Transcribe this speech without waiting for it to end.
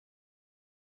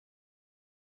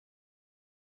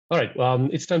All right,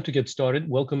 it's time to get started.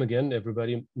 Welcome again,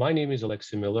 everybody. My name is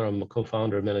Alexei Miller. I'm a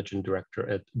co-founder and managing director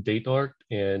at DataArt,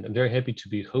 and I'm very happy to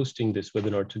be hosting this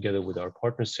webinar together with our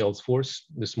partner Salesforce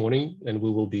this morning, and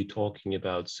we will be talking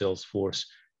about Salesforce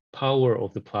power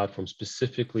of the platform,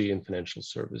 specifically in financial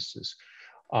services.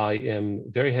 I am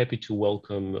very happy to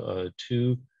welcome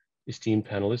two esteemed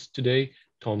panelists today.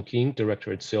 Tom King,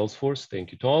 director at Salesforce.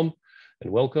 Thank you, Tom,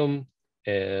 and welcome.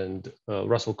 And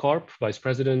Russell Karp, Vice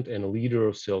President and a leader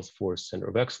of Salesforce Center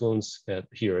of Excellence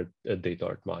here at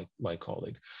DataArt, my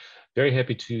colleague. Very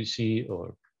happy to see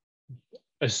or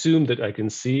assume that I can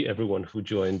see everyone who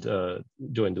joined the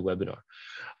webinar.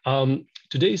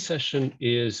 Today's session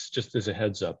is, just as a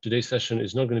heads up, today's session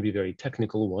is not going to be a very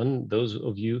technical one. Those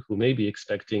of you who may be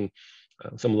expecting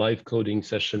some live coding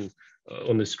session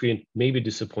on the screen may be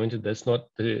disappointed. That's not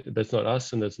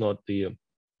us, and that's not the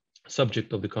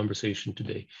subject of the conversation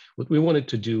today. What we wanted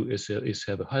to do is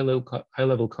have a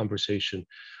high-level conversation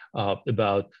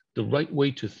about the right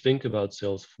way to think about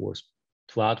Salesforce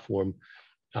platform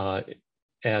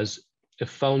as a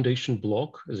foundation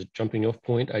block, as a jumping off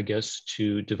point, I guess,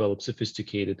 to develop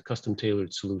sophisticated,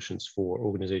 custom-tailored solutions for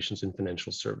organizations in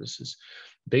financial services.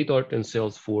 DataArt and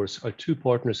Salesforce are two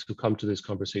partners who come to this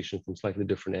conversation from slightly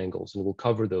different angles, and we'll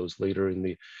cover those later in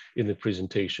the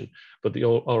presentation. But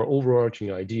our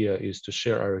overarching idea is to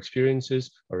share our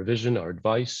experiences, our vision, our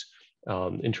advice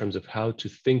in terms of how to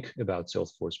think about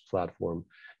Salesforce platform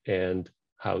and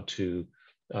how to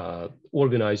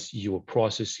organize your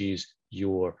processes,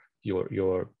 your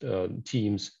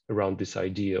teams around this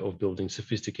idea of building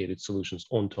sophisticated solutions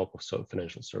on top of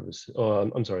financial services.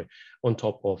 On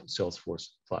top of Salesforce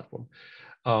platform.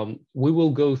 We will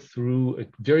go through a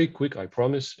very quick, I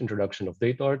promise, introduction of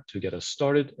DataArt to get us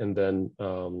started, and then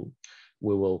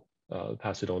we will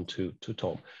pass it on to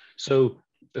Tom. So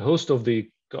the host of the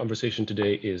conversation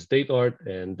today is DataArt,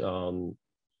 and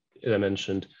as I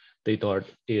mentioned, DataArt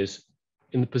is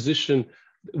in the position.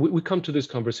 We come to this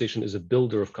conversation as a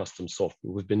builder of custom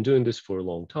software. We've been doing this for a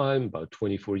long time, about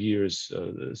 24 years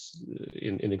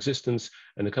in existence,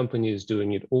 and the company is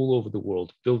doing it all over the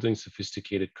world, building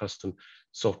sophisticated custom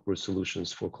software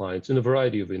solutions for clients in a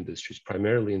variety of industries,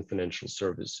 primarily in financial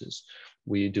services.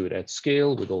 We do it at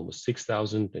scale with almost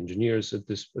 6,000 engineers at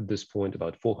this point,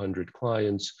 about 400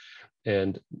 clients,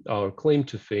 and our claim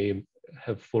to fame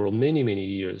for many, many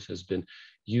years has been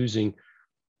using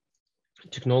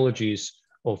technologies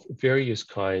of various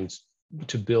kinds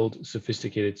to build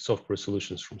sophisticated software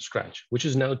solutions from scratch, which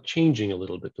is now changing a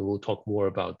little bit, and we'll talk more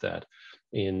about that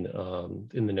in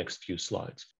the next few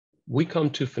slides. We come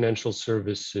to financial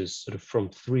services sort of from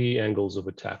three angles of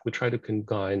attack. We try to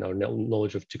combine our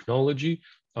knowledge of technology,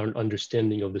 our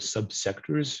understanding of the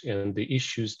subsectors and the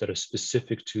issues that are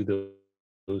specific to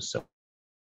those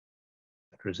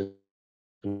subsectors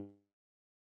in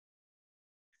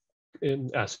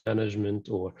asset management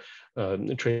or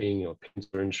trading or payments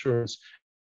or insurance,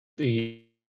 the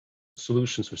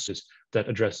solutions that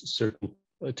address certain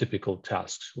typical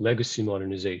tasks, legacy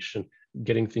modernization,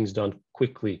 getting things done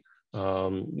quickly,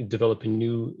 developing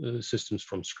new systems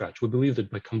from scratch. We believe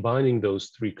that by combining those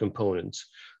three components,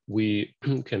 we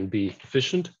can be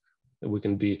efficient, we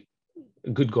can be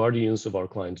good guardians of our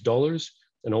clients' dollars,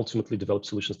 and ultimately develop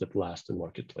solutions that last in the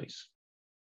marketplace.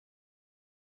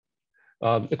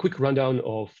 A quick rundown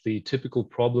of the typical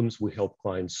problems we help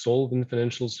clients solve in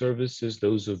financial services.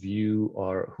 Those of you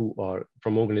who are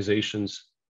from organizations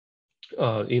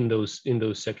in those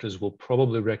sectors will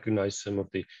probably recognize some of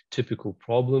the typical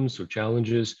problems or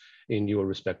challenges in your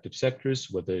respective sectors,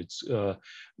 whether it's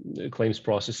claims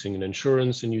processing and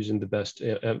insurance, and using the best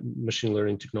machine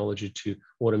learning technology to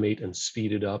automate and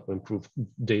speed it up, improve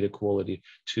data quality,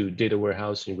 to data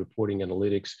warehousing, reporting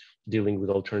analytics, dealing with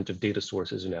alternative data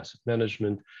sources in asset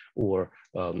management, or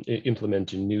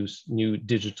implementing new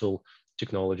digital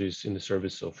technologies in the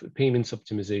service of payments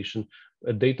optimization.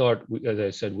 At DataArt, as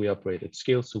I said, we operate at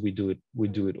scale, so we do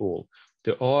it all.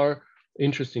 There are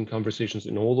interesting conversations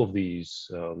in all of these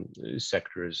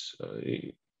sectors.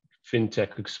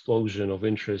 Fintech explosion of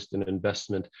interest and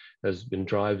investment has been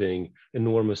driving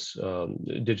enormous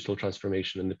digital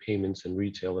transformation in the payments and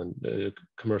retail and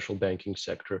commercial banking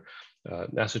sector.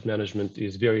 Asset management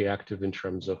is very active in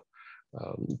terms of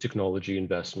technology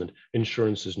investment.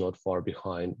 Insurance is not far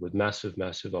behind with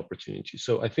massive opportunities.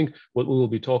 So I think what we will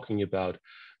be talking about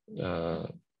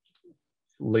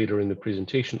later in the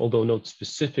presentation, although not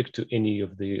specific to any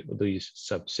of these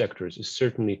subsectors, is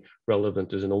certainly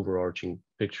relevant as an overarching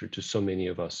picture to so many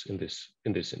of us in this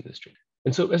industry.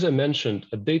 And so, as I mentioned,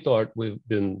 at DataArt, we've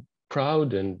been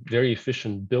proud and very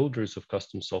efficient builders of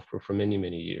custom software for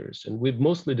many years, and we've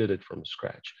mostly did it from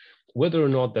scratch. whether or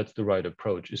not that's the right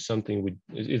approach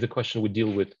is a question we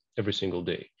deal with every single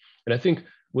day. And I think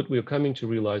what we're coming to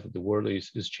realize that the world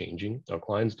is changing. Our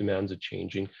clients' demands are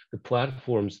changing. The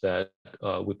platforms that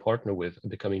we partner with are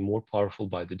becoming more powerful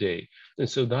by the day. And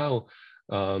so now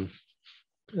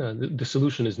the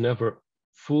solution is never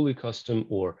fully custom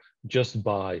or just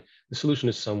buy. The solution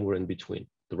is somewhere in between.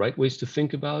 The right ways to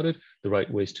think about it, the right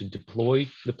ways to deploy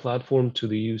the platform to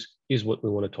the use is what we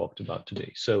want to talk about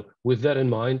today. So with that in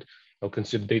mind, I'll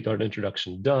consider DataArt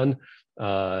introduction done.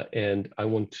 And I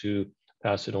want to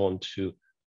pass it on to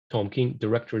Tom King,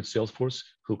 Director at Salesforce,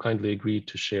 who kindly agreed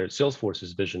to share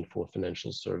Salesforce's vision for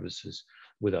financial services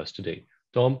with us today.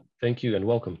 Tom, thank you and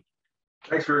welcome.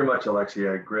 Thanks very much, Alexei.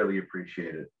 I greatly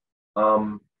appreciate it.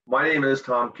 My name is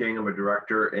Tom King. I'm a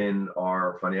director in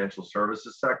our financial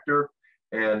services sector,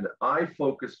 and I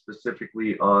focus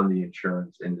specifically on the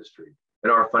insurance industry.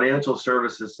 And our financial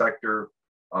services sector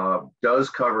does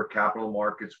cover capital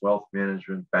markets, wealth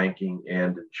management, banking,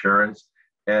 and insurance.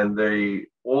 And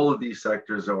all of these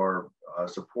sectors are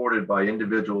supported by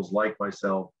individuals like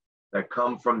myself that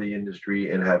come from the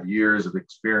industry and have years of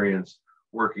experience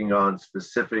working on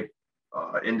specific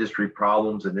industry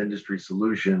problems and industry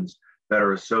solutions that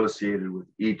are associated with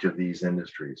each of these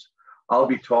industries. I'll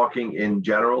be talking in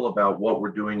general about what we're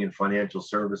doing in financial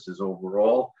services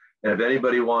overall. And if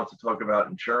anybody wants to talk about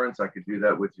insurance, I could do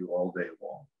that with you all day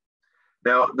long.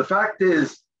 Now, the fact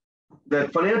is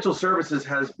that financial services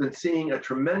has been seeing a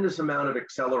tremendous amount of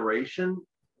acceleration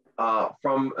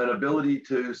from an ability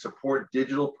to support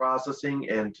digital processing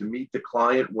and to meet the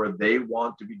client where they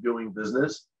want to be doing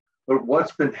business. But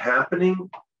what's been happening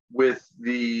with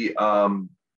the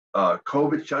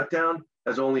COVID shutdown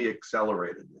has only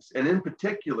accelerated this, and in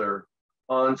particular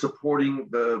on supporting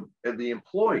the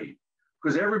employee,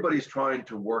 because everybody's trying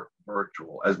to work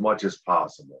virtual as much as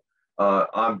possible.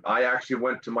 I actually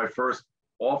went to my first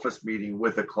office meeting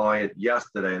with a client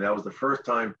yesterday, and that was the first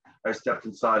time I stepped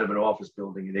inside of an office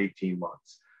building in 18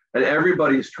 months. And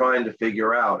everybody's trying to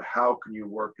figure out how can you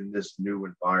work in this new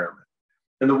environment.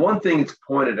 And the one thing that's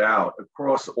pointed out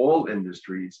across all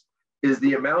industries is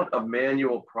the amount of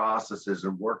manual processes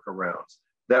and workarounds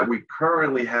that we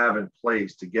currently have in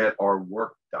place to get our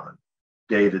work done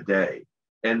day to day.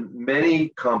 And many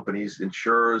companies,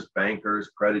 insurers, bankers,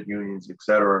 credit unions, et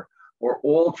cetera, are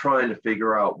all trying to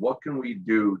figure out what can we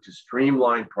do to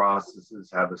streamline processes,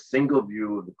 have a single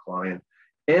view of the client,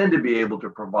 and to be able to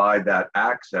provide that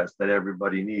access that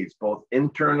everybody needs, both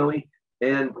internally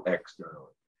and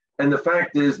externally. And the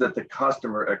fact is that the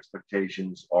customer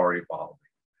expectations are evolving.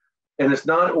 And it's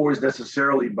not always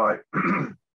necessarily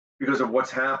because of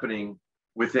what's happening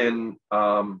within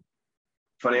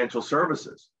financial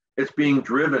services. It's being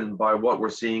driven by what we're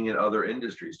seeing in other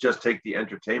industries. Just take the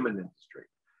entertainment industry.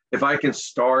 If I can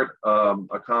start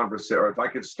a conversation, or if I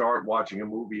can start watching a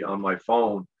movie on my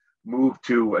phone, move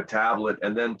to a tablet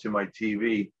and then to my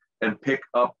TV and pick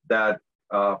up that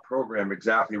program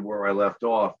exactly where I left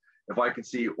off, if I can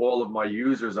see all of my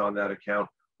users on that account,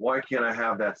 why can't I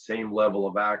have that same level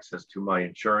of access to my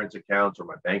insurance accounts or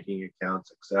my banking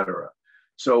accounts, et cetera?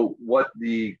 So what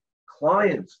the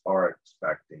clients are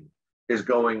expecting is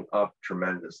going up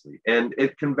tremendously. And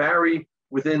it can vary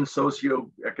within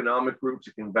socioeconomic groups,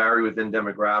 it can vary within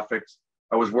demographics.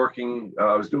 I was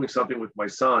doing something with my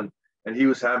son, and he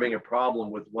was having a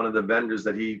problem with one of the vendors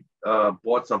that he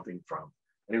bought something from.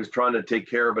 And he was trying to take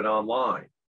care of it online.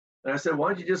 And I said, why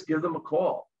don't you just give them a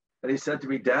call? And he said to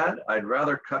me, Dad, I'd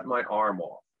rather cut my arm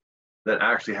off than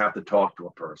actually have to talk to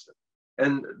a person.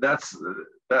 And that's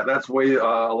the way a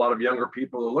lot of younger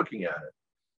people are looking at it.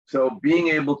 So being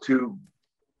able to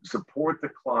support the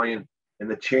client in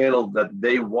the channel that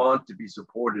they want to be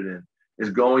supported in is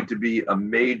going to be a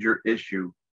major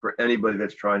issue for anybody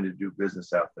that's trying to do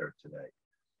business out there today.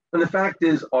 And the fact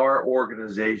is, our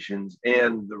organizations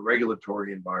and the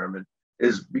regulatory environment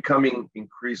is becoming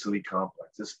increasingly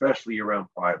complex, especially around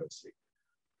privacy.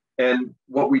 And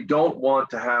what we don't want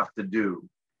to have to do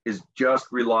is just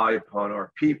rely upon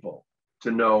our people to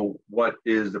know what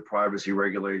is the privacy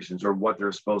regulations or what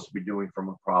they're supposed to be doing from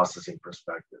a processing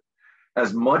perspective.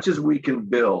 As much as we can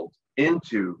build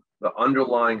into the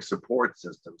underlying support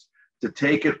systems to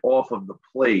take it off of the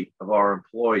plate of our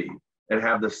employee and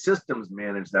have the systems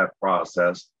manage that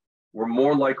process, we're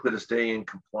more likely to stay in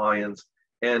compliance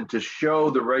and to show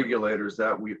the regulators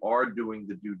that we are doing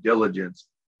the due diligence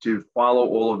to follow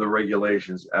all of the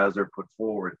regulations as they're put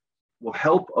forward will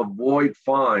help avoid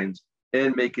fines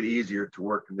and make it easier to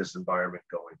work in this environment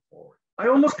going forward. I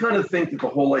almost kind of think that the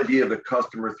whole idea of the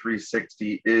customer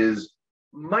 360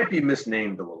 might be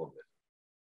misnamed a little bit.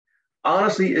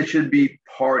 Honestly, it should be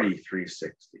party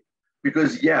 360,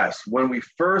 Because yes, when we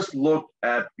first look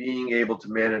at being able to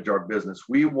manage our business,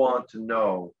 we want to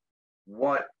know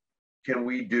what can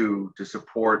we do to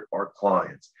support our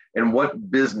clients and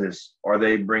what business are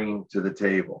they bringing to the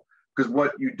table. Because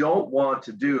what you don't want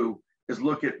to do is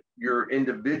look at your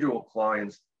individual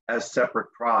clients as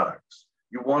separate products.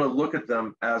 You want to look at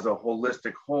them as a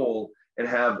holistic whole and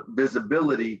have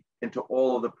visibility into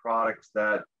all of the products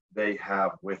that they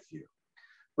have with you.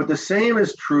 But the same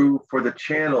is true for the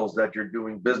channels that you're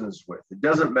doing business with. It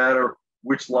doesn't matter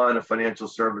which line of financial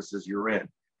services you're in.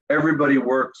 Everybody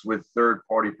works with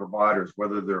third-party providers,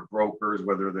 whether they're brokers,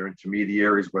 whether they're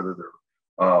intermediaries, whether they're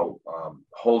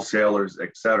wholesalers,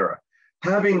 et cetera.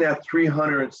 Having that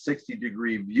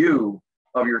 360-degree view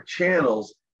of your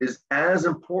channels is as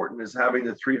important as having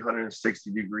the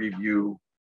 360-degree view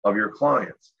of your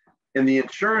clients. In the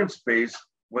insurance space,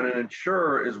 when an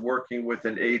insurer is working with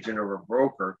an agent or a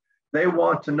broker, they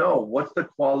want to know what's the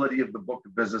quality of the book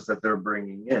of business that they're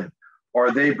bringing in.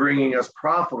 Are they bringing us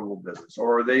profitable business,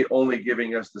 or are they only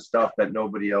giving us the stuff that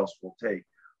nobody else will take?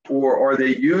 Or are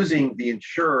they using the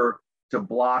insurer to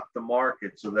block the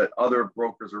market so that other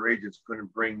brokers or agents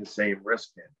couldn't bring the same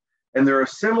risk in? And there are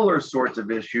similar sorts of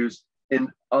issues in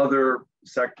other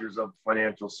sectors of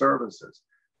financial services.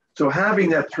 So having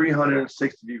that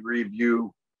 360-degree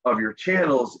view of your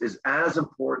channels is as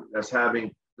important as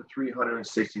having the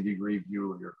 360-degree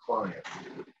view of your client.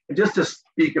 And just to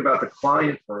speak about the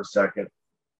client for a second,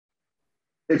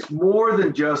 it's more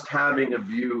than just having a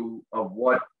view of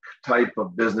what type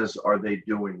of business are they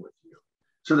doing with you.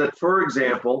 So that, for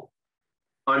example,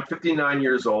 I'm 59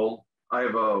 years old.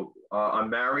 I'm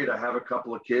married. I have a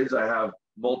couple of kids. I have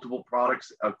multiple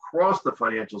products across the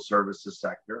financial services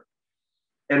sector.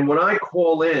 And when I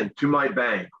call in to my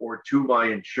bank or to my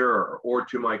insurer or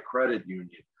to my credit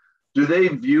union, do they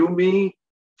view me,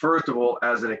 first of all,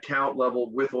 as an account level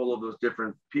with all of those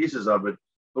different pieces of it?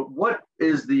 But what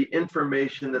is the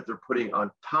information that they're putting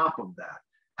on top of that?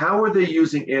 How are they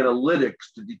using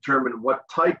analytics to determine what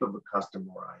type of a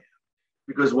customer I am?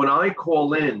 Because when I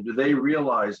call in, do they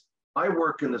realize I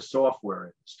work in the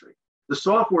software industry? The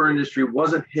software industry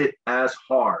wasn't hit as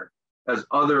hard as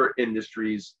other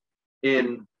industries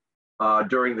during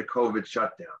the COVID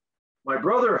shutdown. My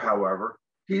brother, however,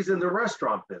 he's in the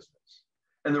restaurant business.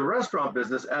 And the restaurant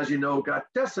business, as you know, got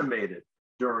decimated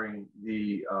during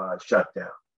the shutdown.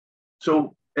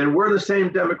 So, and we're the same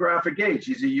demographic age.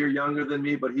 He's a year younger than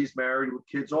me, but he's married with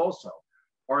kids also.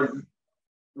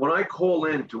 When I call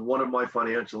in to one of my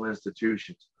financial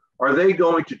institutions, are they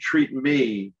going to treat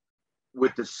me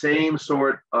with the same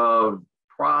sort of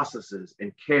processes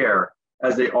and care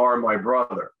as they are my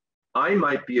brother? I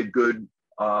might be a good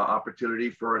opportunity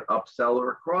for an upsell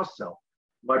or a cross-sell.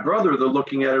 My brother, they're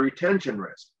looking at a retention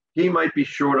risk. He might be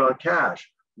short on cash.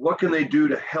 What can they do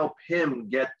to help him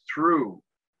get through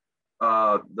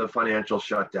the financial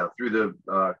shutdown, through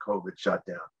the COVID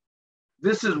shutdown?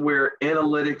 This is where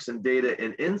analytics and data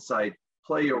and insight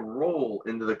play a role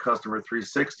into the customer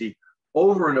 360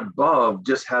 over and above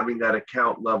just having that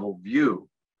account level view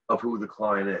of who the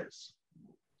client is.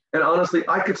 And honestly,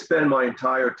 I could spend my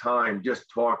entire time just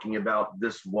talking about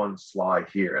this one slide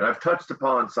here. And I've touched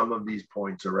upon some of these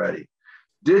points already.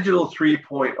 Digital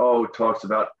 3.0 talks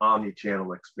about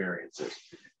omni-channel experiences.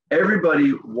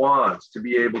 Everybody wants to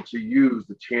be able to use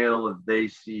the channel that they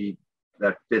see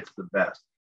that fits the best.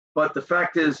 But the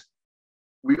fact is,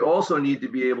 we also need to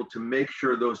be able to make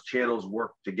sure those channels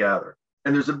work together.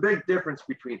 And there's a big difference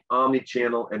between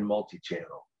omni-channel and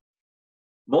multi-channel.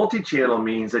 Multi-channel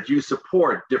means that you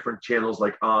support different channels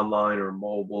like online or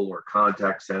mobile or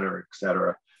contact center, et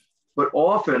cetera. But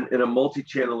often in a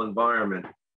multi-channel environment,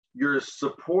 your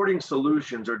supporting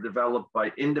solutions are developed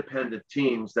by independent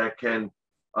teams that can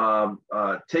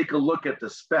take a look at the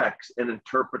specs and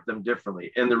interpret them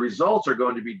differently. And the results are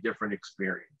going to be different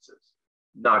experiences.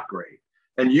 Not great.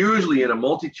 And usually in a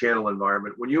multi-channel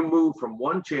environment, when you move from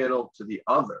one channel to the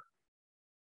other,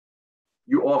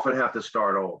 you often have to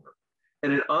start over.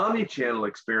 In an omni-channel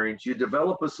experience, you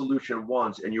develop a solution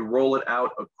once and you roll it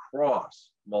out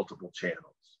across multiple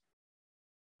channels.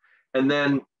 And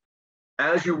then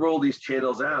as you roll these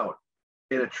channels out,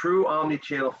 in a true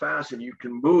omni-channel fashion, you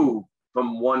can move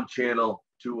from one channel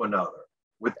to another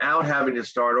without having to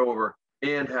start over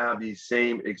and have the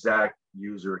same exact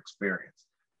user experience.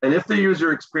 And if the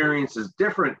user experience is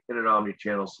different in an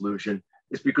omni-channel solution,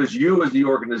 it's because you as the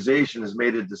organization has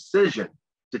made a decision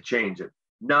to change it,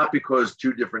 not because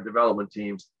two different development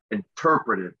teams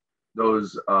interpreted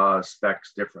those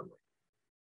specs differently.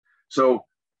 So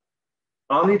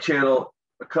omni-channel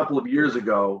a couple of years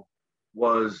ago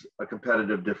was a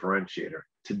competitive differentiator.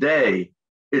 Today,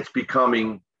 it's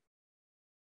becoming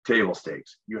table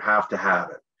stakes. You have to have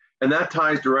it. And that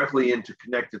ties directly into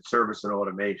connected service and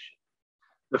automation.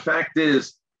 The fact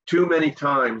is, too many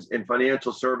times in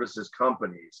financial services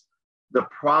companies, the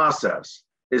process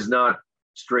is not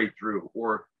straight through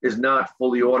or is not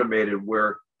fully automated,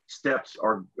 where steps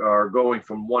are going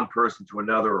from one person to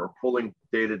another or pulling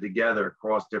data together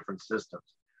across different systems.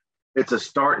 It's a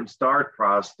start and stop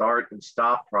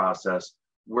process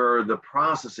where the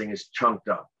processing is chunked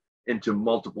up into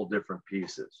multiple different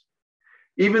pieces.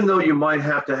 Even though you might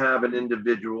have to have an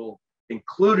individual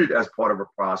included as part of a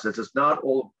process, it's not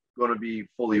all going to be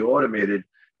fully automated.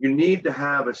 You need to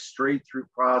have a straight through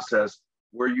process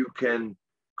where you can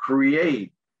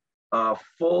create a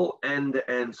full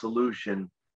end-to-end solution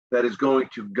that is going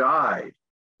to guide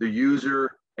the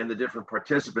user and the different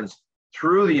participants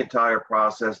through the entire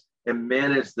process and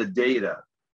manage the data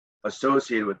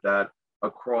associated with that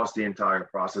across the entire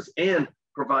process and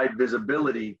provide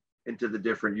visibility into the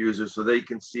different users so they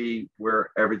can see where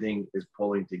everything is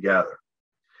pulling together.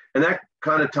 And that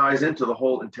kind of ties into the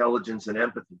whole intelligence and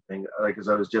empathy thing, like as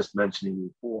I was just mentioning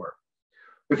before.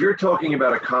 If you're talking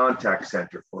about a contact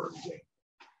center, for example,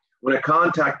 when a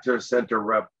contact center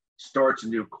rep starts a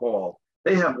new call,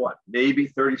 they have what, maybe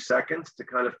 30 seconds to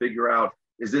kind of figure out,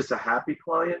 is this a happy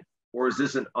client or is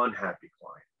this an unhappy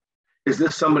client? Is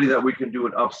this somebody that we can do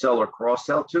an upsell or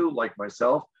cross-sell to, like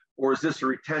myself, or is this a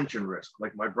retention risk,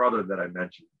 like my brother that I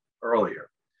mentioned earlier?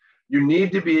 You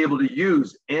need to be able to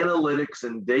use analytics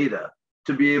and data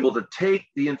to be able to take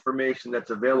the information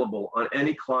that's available on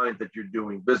any client that you're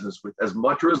doing business with, as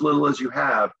much or as little as you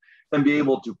have, and be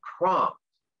able to prompt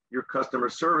your customer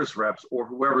service reps or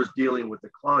whoever's dealing with the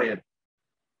client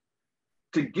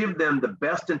to give them the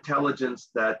best intelligence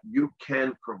that you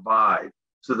can provide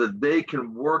so that they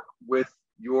can work with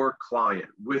your client,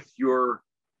 with your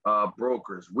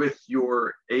brokers, with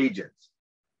your agents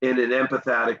in an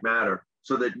empathetic manner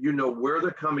so that you know where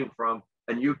they're coming from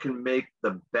and you can make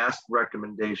the best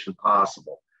recommendation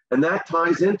possible. And that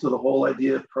ties into the whole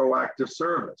idea of proactive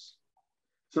service.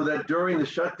 So that during the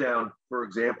shutdown, for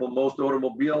example, most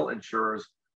automobile insurers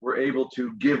were able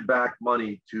to give back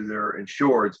money to their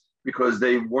insureds because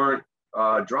they weren't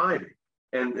driving.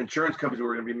 And insurance companies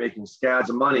were going to be making scads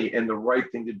of money, and the right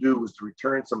thing to do was to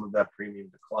return some of that premium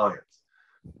to clients.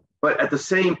 But at the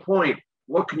same point,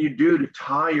 what can you do to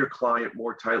tie your client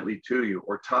more tightly to you,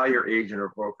 or tie your agent or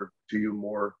broker to you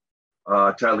more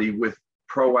tightly with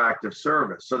proactive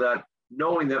service? So that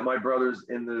knowing that my brother's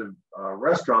in the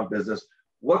restaurant business,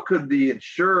 what could the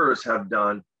insurers have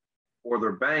done, or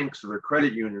their banks or their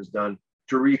credit unions done,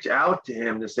 to reach out to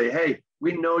him to say, hey,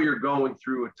 we know you're going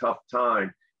through a tough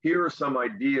time. Here are some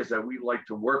ideas that we'd like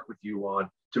to work with you on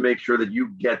to make sure that you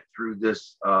get through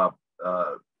this,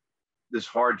 this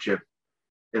hardship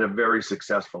in a very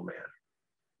successful manner.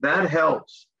 That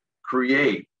helps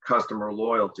create customer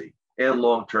loyalty and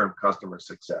long-term customer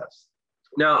success.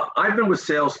 Now, I've been with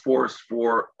Salesforce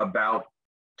for about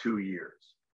 2 years.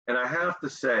 And I have to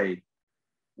say,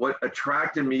 what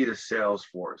attracted me to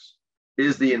Salesforce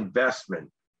is the investment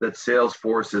that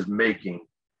Salesforce is making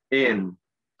in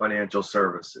financial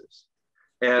services.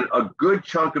 And a good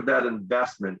chunk of that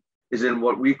investment is in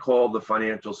what we call the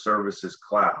financial services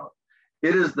cloud.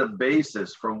 It is the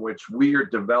basis from which we are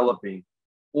developing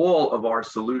all of our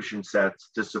solution sets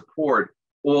to support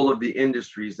all of the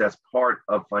industries that's part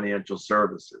of financial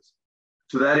services.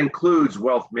 So that includes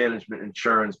wealth management,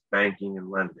 insurance, banking, and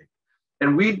lending.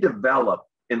 And we develop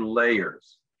in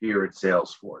layers here at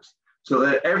Salesforce so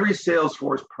that every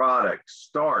Salesforce product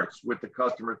starts with the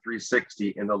Customer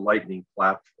 360 and the Lightning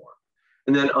platform.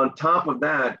 And then on top of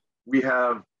that, we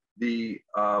have the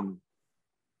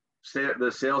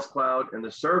Sales Cloud and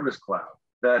the Service Cloud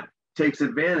that takes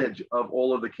advantage of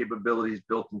all of the capabilities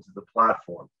built into the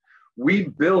platform. We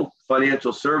built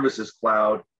Financial Services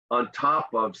Cloud on top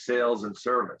of sales and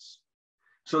service,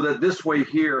 so that this way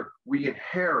here, we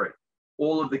inherit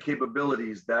all of the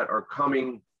capabilities that are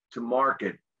coming to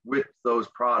market with those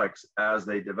products as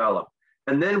they develop.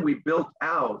 And then we built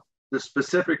out the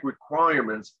specific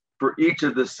requirements for each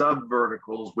of the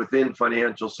sub-verticals within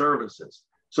financial services.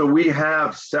 So we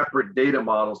have separate data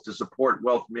models to support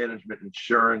wealth management,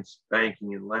 insurance,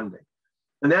 banking, and lending.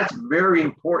 And that's very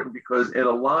important because in a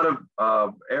lot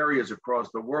of areas across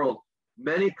the world,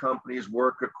 many companies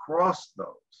work across those.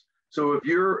 So if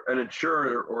you're an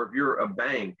insurer or if you're a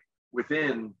bank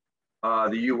within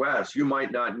the US, you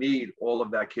might not need all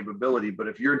of that capability. But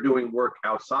if you're doing work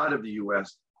outside of the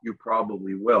US, you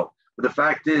probably will. But the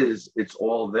fact is, it's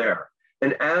all there.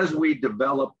 And as we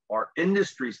develop our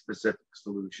industry-specific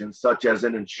solutions, such as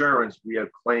in insurance, we have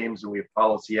claims and we have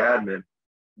policy admin.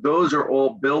 Those are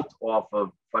all built off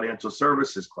of financial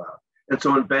services cloud. And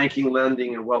so in banking,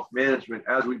 lending, and wealth management,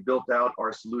 as we built out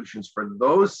our solutions for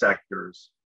those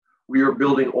sectors, we are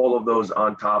building all of those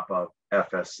on top of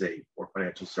FSC, or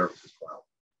Financial Services Cloud.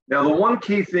 Now, the one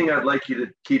key thing I'd like you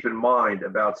to keep in mind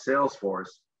about Salesforce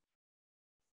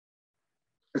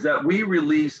is that we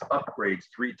release upgrades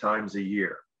 3 times a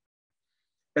year.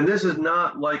 And this is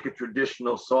not like a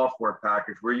traditional software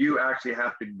package where you actually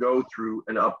have to go through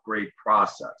an upgrade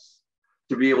process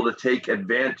to be able to take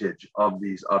advantage of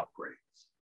these upgrades.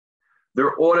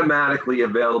 They're automatically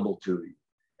available to you,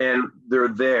 and they're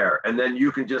there. And then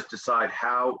you can just decide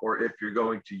how or if you're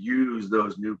going to use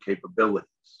those new capabilities.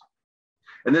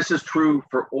 And this is true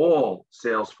for all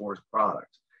Salesforce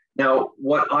products. Now,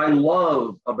 what I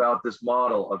love about this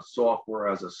model of software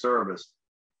as a service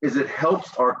is it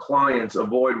helps our clients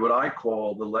avoid what I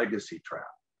call the legacy trap.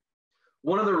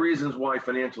 One of the reasons why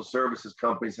financial services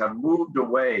companies have moved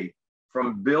away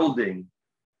from building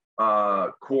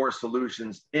core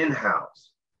solutions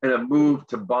in-house and have moved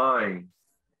to buying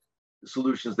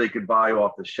solutions they could buy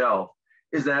off the shelf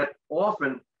is that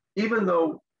often, even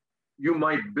though you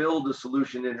might build a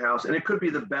solution in-house, and it could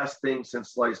be the best thing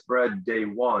since sliced bread day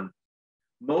one,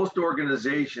 most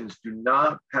organizations do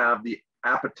not have the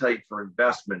appetite for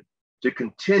investment to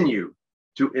continue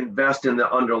to invest in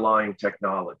the underlying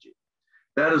technology.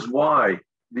 That is why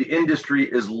the industry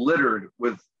is littered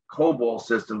with COBOL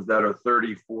systems that are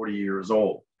 30, 40 years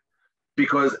old.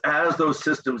 Because as those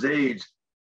systems age,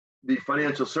 the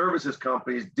financial services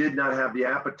companies did not have the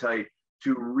appetite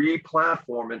to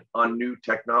re-platform it on new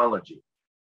technology.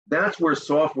 That's where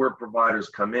software providers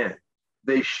come in.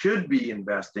 They should be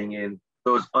investing in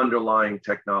those underlying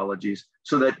technologies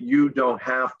so that you don't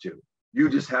have to. You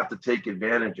just have to take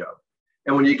advantage of it.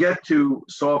 And when you get to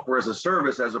software as a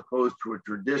service, as opposed to a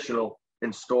traditional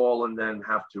install and then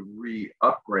have to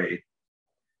re-upgrade,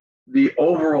 the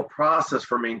overall process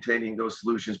for maintaining those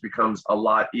solutions becomes a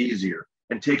lot easier,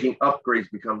 and taking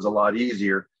upgrades becomes a lot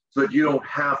easier, so that you don't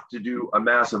have to do a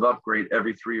massive upgrade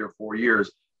every 3 or 4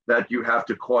 years that you have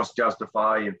to cost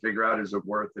justify and figure out, is it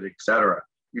worth it, et cetera.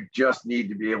 You just need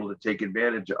to be able to take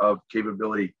advantage of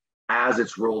capability as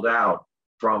it's rolled out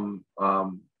from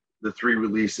the 3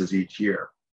 releases each year.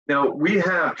 Now, we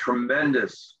have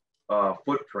tremendous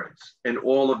footprints in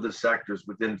all of the sectors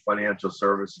within Financial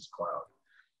Services Cloud.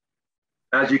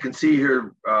 As you can see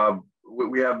here,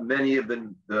 we have many of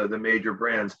the major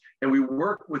brands, and we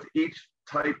work with each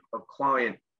type of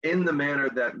client in the manner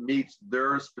that meets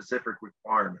their specific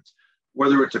requirements,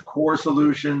 whether it's a core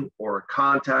solution or a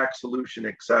contact solution,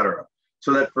 et cetera.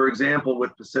 So that, for example,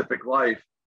 with Pacific Life,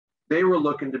 they were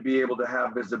looking to be able to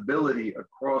have visibility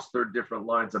across their different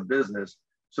lines of business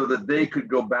so that they could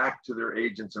go back to their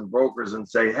agents and brokers and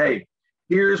say, hey,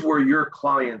 here's where your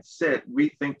clients sit. We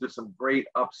think there's some great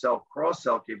upsell,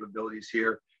 cross-sell capabilities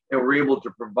here, and we're able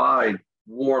to provide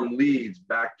warm leads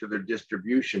back to their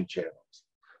distribution channels.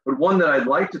 But one that I'd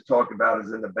like to talk about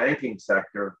is in the banking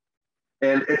sector.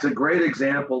 And it's a great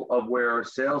example of where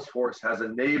Salesforce has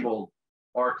enabled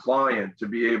our client to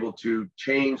be able to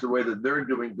change the way that they're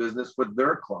doing business with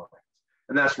their clients.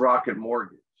 And that's Rocket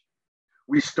Mortgage.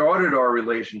 We started our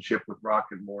relationship with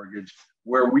Rocket Mortgage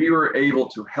where we were able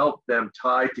to help them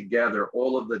tie together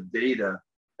all of the data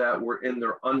that were in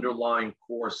their underlying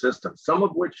core system, some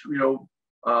of which,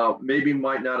 maybe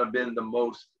might not have been the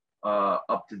most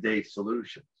up-to-date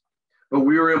solutions. But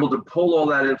we were able to pull all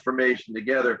that information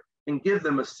together and give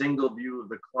them a single view of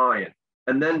the client,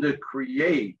 and then to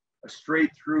create a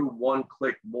straight-through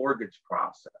one-click mortgage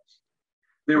process.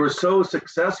 They were so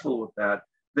successful with that,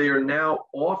 they are now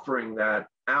offering that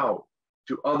out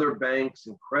to other banks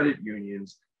and credit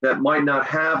unions that might not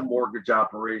have mortgage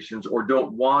operations or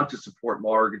don't want to support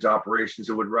mortgage operations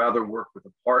and would rather work with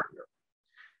a partner.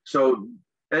 So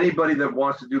anybody that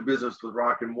wants to do business with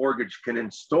Rocket Mortgage can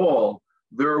install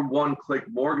their one-click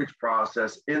mortgage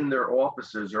process in their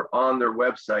offices or on their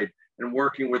website, and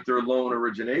working with their loan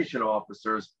origination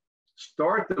officers,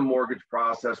 start the mortgage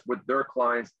process with their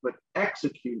clients, but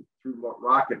execute through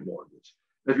Rocket Mortgage.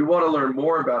 If you want to learn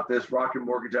more about this, Rocket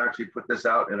Mortgage actually put this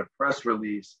out in a press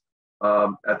release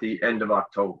at the end of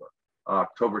October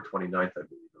 29th, I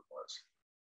believe it was.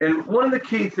 And one of the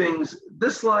key things,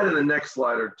 this slide and the next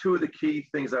slide are 2 of the key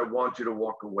things I want you to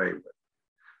walk away with.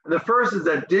 And the first is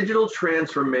that digital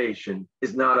transformation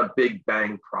is not a big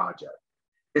bang project.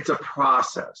 It's a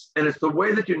process, and it's the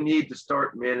way that you need to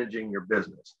start managing your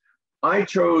business. I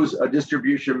chose a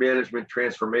distribution management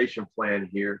transformation plan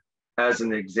here as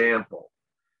an example.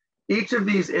 Each of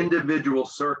these individual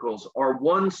circles are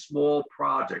one small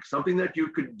project, something that you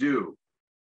could do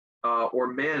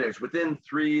or managed within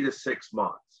 3 to 6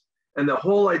 months. And the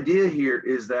whole idea here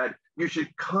is that you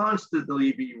should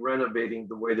constantly be renovating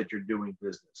the way that you're doing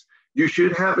business. You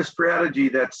should have a strategy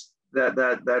that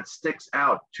sticks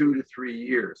out 2 to 3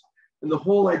 years. And the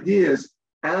whole idea is,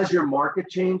 as your market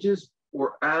changes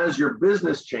or as your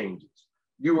business changes,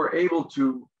 you are able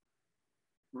to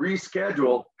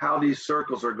reschedule how these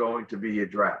circles are going to be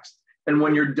addressed. And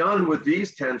when you're done with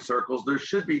these 10 circles, there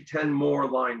should be 10 more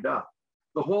lined up.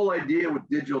 The whole idea with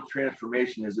digital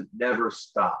transformation is it never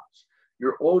stops.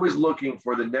 You're always looking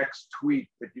for the next tweak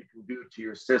that you can do to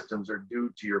your systems or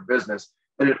do to your business.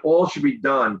 And it all should be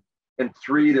done in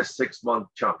 3 to 6 month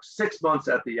chunks, 6 months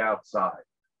at the outside.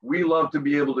 We love to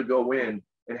be able to go in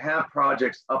and have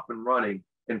projects up and running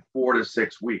in 4 to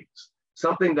 6 weeks.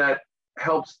 Something that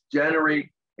helps generate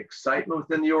excitement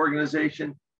within the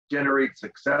organization, generate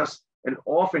success, and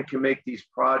often can make these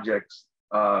projects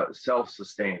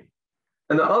self-sustaining.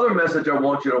 And the other message I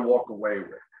want you to walk away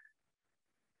with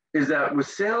is that with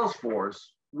Salesforce,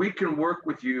 we can work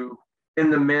with you in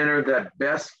the manner that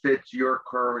best fits your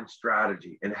current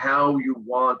strategy and how you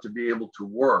want to be able to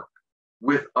work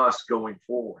with us going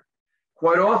forward.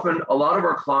 Quite often, a lot of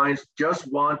our clients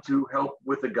just want to help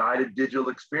with a guided digital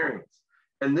experience.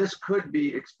 And this could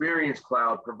be Experience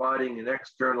Cloud providing an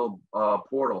external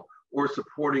portal or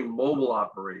supporting mobile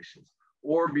operations,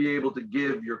 or be able to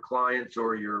give your clients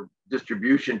or your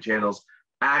distribution channels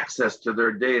access to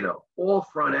their data, all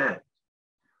front end.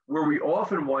 Where we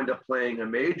often wind up playing a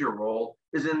major role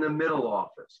is in the middle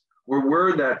office, where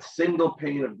we're that single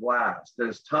pane of glass that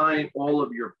is tying all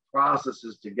of your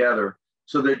processes together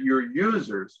so that your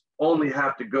users only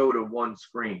have to go to one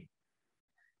screen.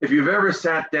 If you've ever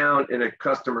sat down in a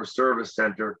customer service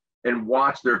center and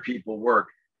watched their people work,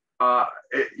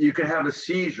 you can have a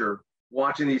seizure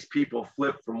watching these people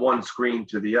flip from one screen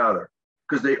to the other,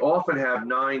 because they often have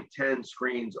 9, 10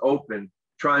 screens open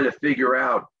trying to figure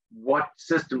out what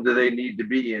system do they need to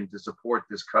be in to support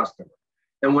this customer.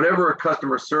 And whenever a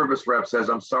customer service rep says,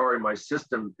 "I'm sorry, my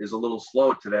system is a little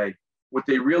slow today," what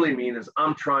they really mean is,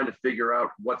 "I'm trying to figure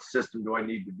out what system do I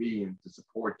need to be in to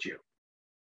support you."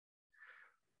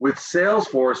 With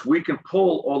Salesforce, we can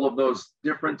pull all of those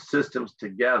different systems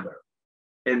together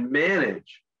and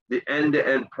manage the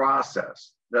end-to-end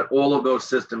process that all of those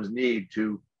systems need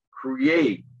to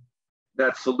create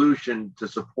that solution to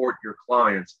support your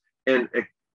clients and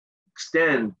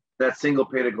extend that single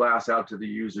pane of glass out to the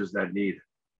users that need it.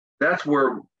 That's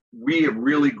where we have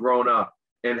really grown up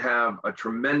and have a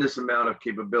tremendous amount of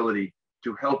capability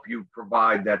to help you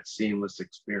provide that seamless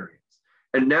experience.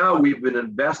 And now we've been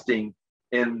investing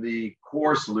in the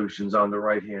core solutions on the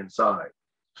right-hand side.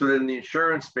 So that in the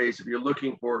insurance space, if you're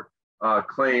looking for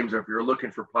claims, or if you're looking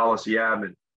for policy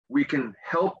admin, we can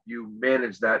help you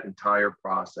manage that entire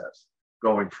process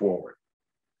going forward.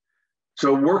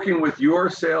 So working with your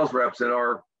sales reps and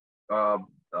our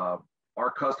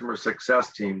customer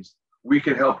success teams, we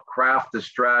can help craft the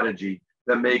strategy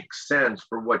that makes sense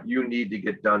for what you need to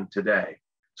get done today.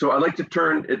 So I'd like to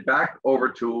turn it back over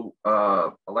to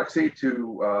Alexei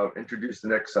to introduce the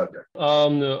next subject.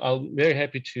 I'm very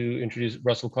happy to introduce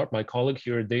Russell Karp, my colleague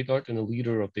here at DataArt and a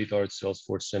leader of DataArt's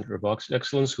Salesforce Center of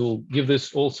Excellence, who will give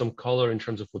this all some color in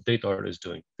terms of what DataArt is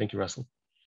doing. Thank you, Russell.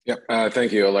 Yep,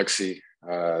 thank you, Alexei.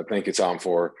 Thank you, Tom,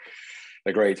 for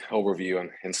a great overview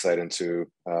and insight into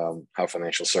how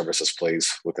financial services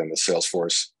plays within the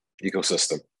Salesforce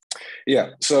ecosystem.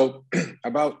 Yeah, so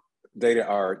about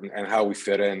DataArt and how we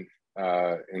fit in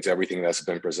into everything that's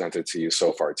been presented to you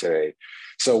so far today.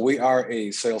 So we are a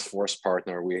Salesforce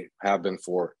partner. We have been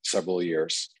for several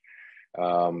years.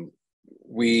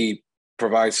 We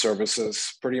provide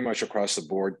services pretty much across the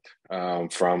board,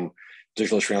 from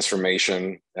digital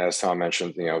transformation, as Tom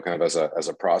mentioned, kind of as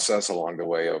a process along the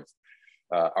way of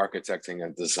architecting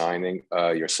and designing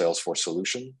your Salesforce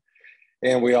solution.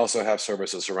 And we also have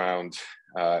services around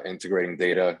integrating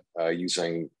data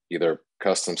using either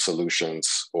custom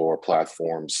solutions or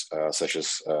platforms such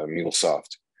as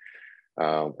MuleSoft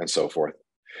and so forth.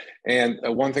 And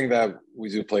one thing that we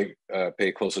do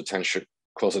pay close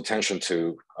attention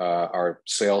to are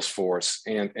Salesforce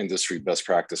and industry best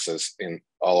practices in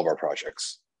all of our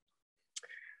projects.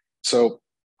 So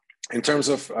in terms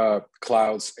of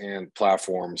clouds and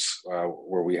platforms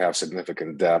where we have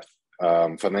significant depth,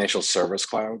 Financial Service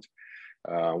Cloud,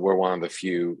 we're one of the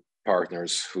few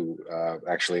partners who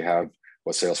actually have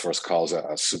what Salesforce calls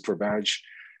a super badge.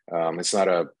 It's not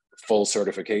a full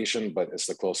certification, but it's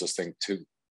the closest thing to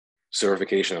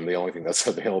certification, and the only thing that's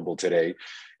available today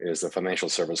is the Financial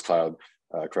Service Cloud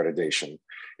accreditation.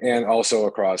 And also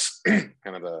across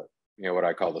kind of the, what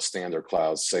I call the standard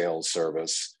cloud, sales,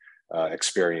 service,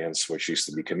 experience, which used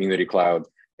to be Community Cloud,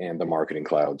 and the Marketing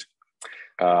Cloud.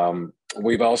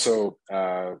 We've also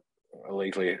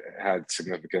lately had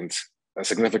a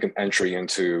significant entry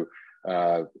into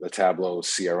the Tableau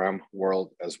CRM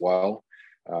world as well.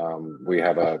 We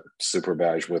have a super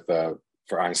badge with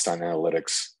for Einstein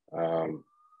Analytics,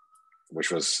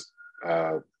 which was,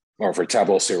 or for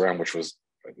Tableau CRM, which was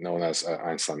known as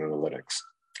Einstein Analytics.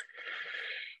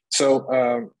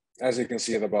 So as you can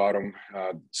see at the bottom,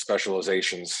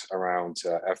 specializations around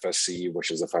FSC,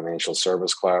 which is a financial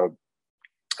service cloud,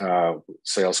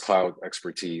 Sales Cloud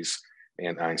expertise,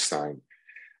 and Einstein.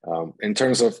 In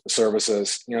terms of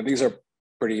services, these are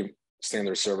pretty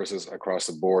standard services across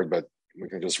the board, but we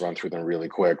can just run through them really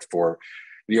quick for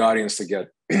the audience to get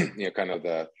kind of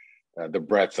the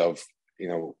breadth of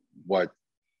what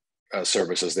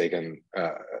services they can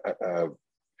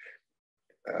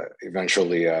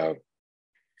eventually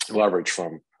leverage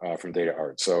from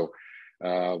DataArt. So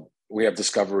we have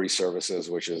discovery services,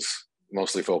 which is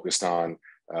mostly focused on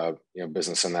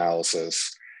business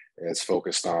analysis. It's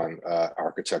focused on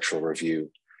architectural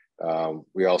review.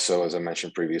 We also, as I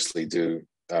mentioned previously, do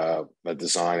the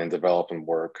design and development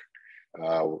work.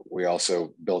 We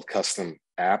also build custom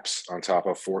apps on top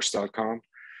of Force.com,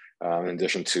 in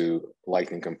addition to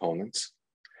Lightning components.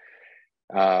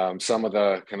 Some of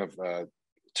the kind of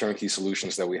turnkey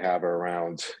solutions that we have are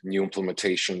around new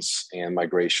implementations and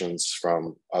migrations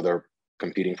from other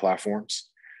competing platforms.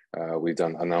 We've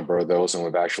done a number of those, and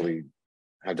we've actually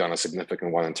have done a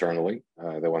significant one internally.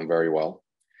 That went very well.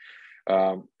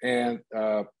 And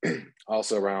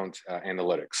also around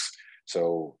analytics.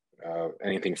 So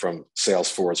anything from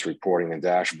Salesforce reporting and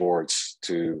dashboards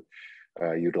to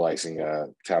utilizing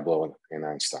Tableau and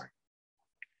Einstein.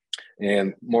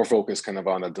 And more focused kind of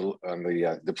on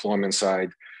the deployment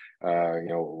side.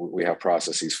 We have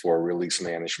processes for release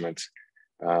management,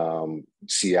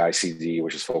 CI/CD,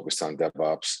 which is focused on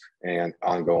DevOps, and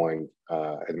ongoing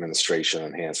administration,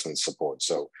 enhancement, support.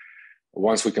 So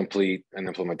once we complete an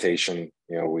implementation,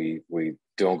 we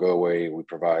don't go away. We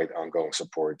provide ongoing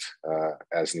support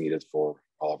as needed for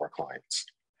all of our clients.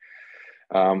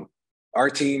 Our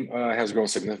team has grown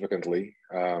significantly,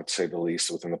 to say the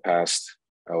least, within the past,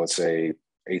 I would say,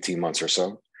 18 months or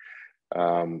so.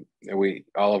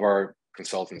 All of our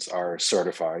consultants are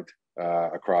certified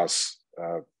across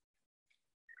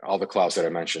all the clouds that I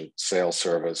mentioned: sales,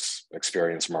 service,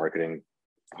 experience, marketing,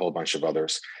 a whole bunch of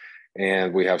others.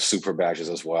 And we have super badges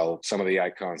as well. Some of the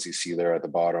icons you see there at the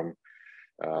bottom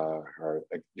are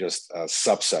just a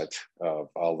subset of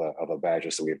all the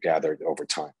badges that we've gathered over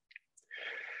time.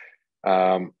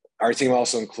 Our team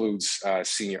also includes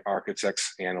senior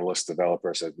architects, analysts,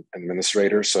 developers, and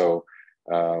administrators. So,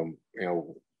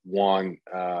 one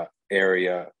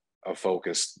area of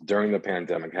focus during the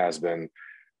pandemic has been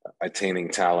attaining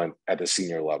talent at the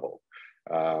senior level.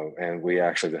 And we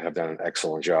actually have done an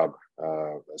excellent job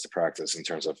as a practice in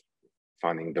terms of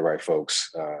finding the right folks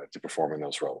to perform in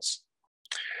those roles.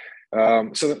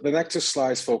 So the next two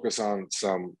slides focus on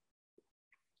some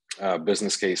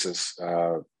business cases,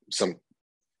 some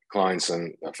clients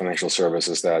and financial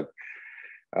services that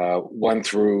went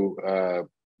through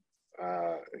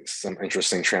some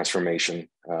interesting transformation.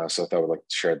 So I thought I would like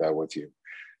to share that with you.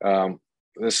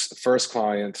 This first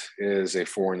client is a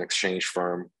foreign exchange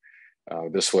firm.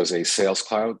 This was a Sales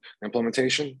Cloud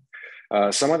implementation.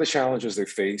 Some of the challenges they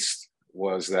faced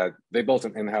was that they built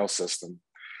an in-house system.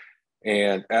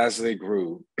 And as they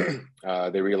grew,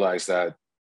 they realized that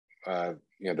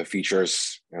the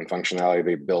features and functionality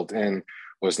they built in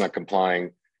was not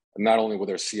complying not only with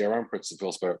their CRM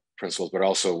principles, but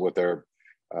also with their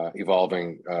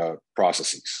evolving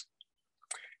processes.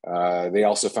 They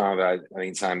also found that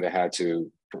anytime they had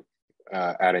to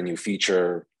add a new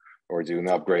feature or do an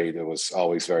upgrade, it was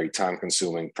always very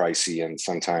time-consuming, pricey, and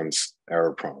sometimes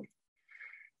error-prone.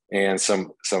 And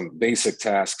some basic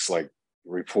tasks like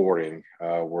reporting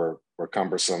were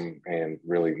cumbersome and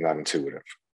really not intuitive.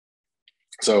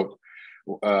 So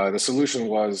the solution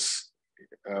was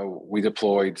we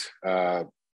deployed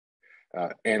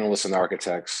analysts and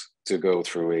architects to go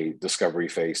through a discovery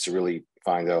phase to really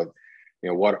find out,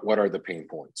 what are the pain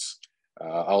points.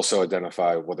 Also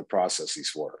identify what the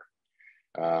processes were,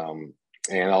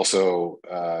 and also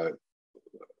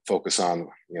focus on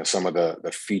some of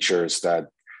the features that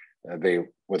they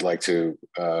would like to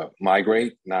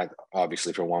migrate, not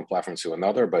obviously from one platform to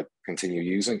another, but continue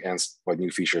using, and what new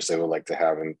features they would like to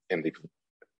have in the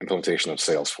implementation of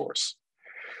Salesforce.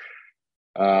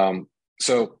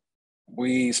 So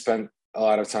we spent a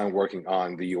lot of time working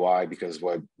on the UI because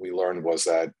what we learned was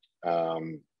that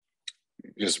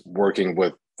just working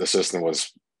with the system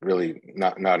was really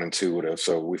not intuitive.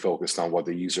 So we focused on what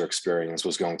the user experience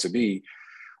was going to be,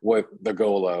 with the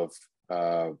goal of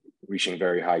reaching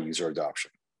very high user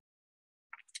adoption.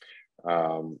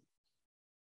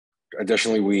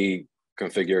 Additionally, we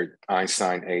configured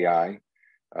Einstein AI,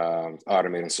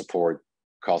 automate and support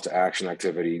call to action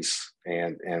activities,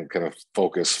 and kind of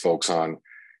focus folks on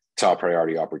top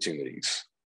priority opportunities.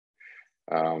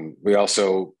 We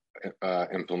also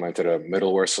implemented a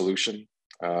middleware solution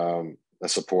that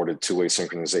supported two-way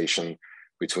synchronization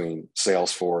between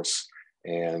Salesforce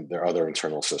and their other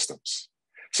internal systems.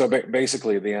 So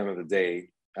basically, at the end of the day,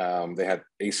 they had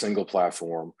a single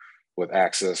platform with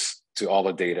access to all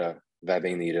the data that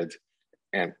they needed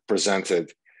and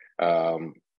presented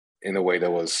in a way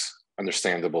that was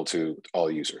understandable to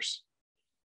all users.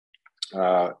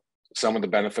 Some of the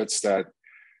benefits that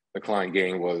the client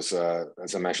gained was,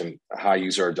 as I mentioned, high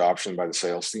user adoption by the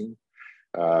sales team.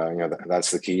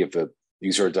 That's the key. If the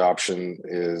user adoption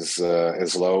is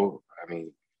low, I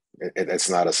mean, it's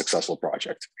not a successful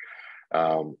project.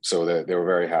 So they were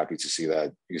very happy to see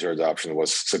that user adoption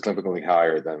was significantly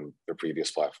higher than the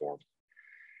previous platform.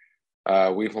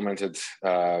 We implemented,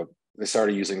 they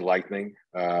started using Lightning,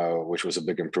 which was a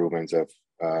big improvement of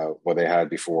what they had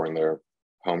before in their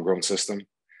homegrown system.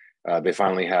 They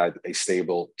finally had a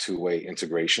stable two-way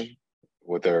integration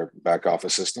with their back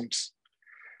office systems.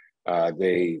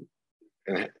 They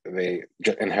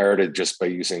inherited, just by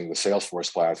using the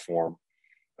Salesforce platform,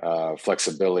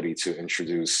 flexibility to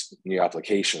introduce new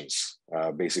applications,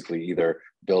 basically either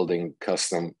building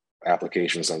custom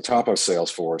applications on top of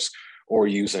Salesforce or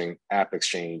using App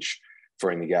Exchange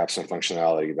for any gaps in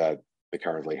functionality that they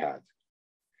currently had.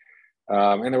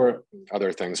 And there were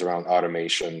other things around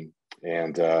automation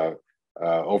and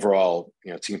overall,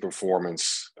 team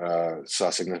performance saw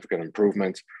significant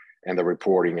improvement, and the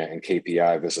reporting and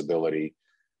KPI visibility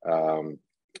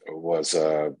was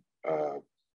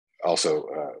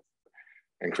also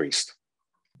increased.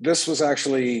 This was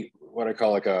actually what I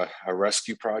call like a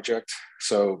rescue project.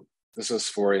 So this is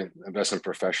for an investment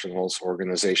professionals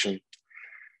organization.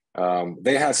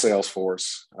 They had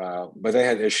Salesforce, but they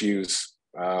had issues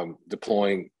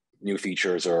deploying new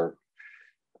features or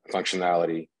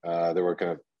functionality. There were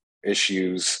kind of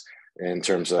issues in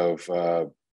terms of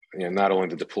not only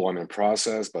the deployment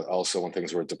process, but also when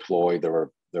things were deployed, there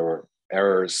were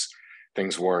errors.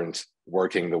 Things weren't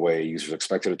working the way users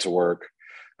expected it to work.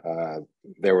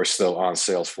 They were still on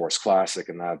Salesforce Classic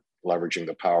and not leveraging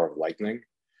the power of Lightning.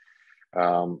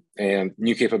 And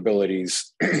new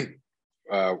capabilities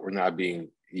were not being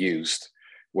used,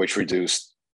 which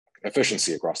reduced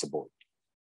efficiency across the board.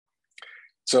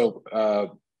 So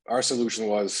our solution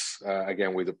was,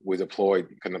 again, we deployed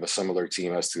kind of a similar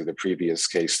team as to the previous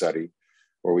case study,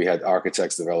 where we had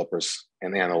architects, developers,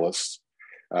 and analysts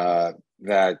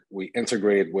that we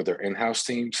integrated with their in-house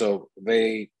team. So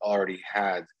they already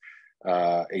had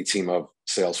a team of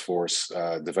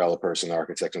Salesforce developers and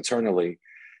architects internally,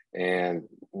 and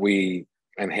we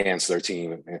enhanced their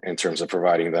team in terms of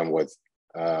providing them with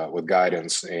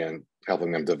guidance and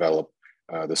helping them develop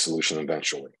the solution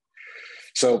eventually.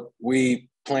 So we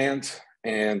planned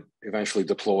and eventually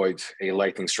deployed a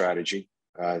Lightning strategy,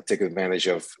 take advantage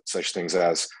of such things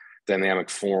as dynamic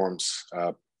forms,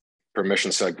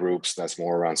 permission set groups, that's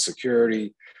more around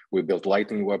security. We built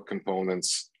Lightning web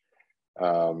components,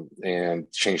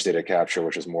 and change data capture,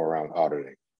 which is more around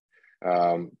auditing.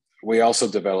 We also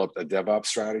developed a DevOps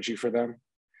strategy for them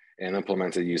and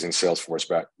implemented using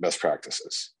Salesforce best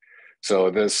practices. So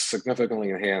this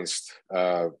significantly enhanced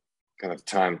kind of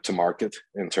time to market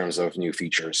in terms of new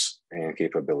features and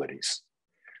capabilities.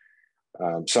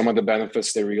 Some of the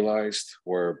benefits they realized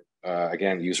were,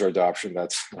 again, user adoption.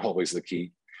 That's always the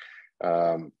key.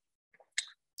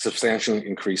 Substantially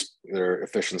increased their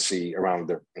efficiency around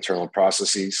their internal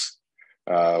processes,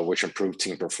 which improved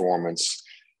team performance.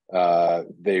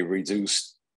 They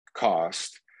reduced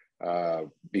cost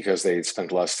because they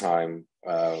spent less time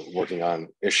working on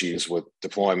issues with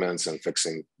deployments and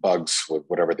fixing bugs with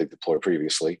whatever they deployed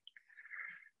previously.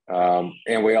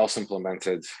 And we also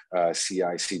implemented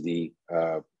CI/CD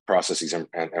processes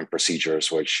and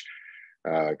procedures, which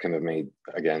kind of made,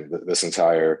 again, this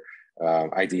entire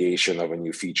ideation of a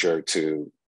new feature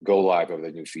to go live of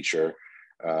the new feature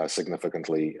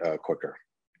significantly quicker.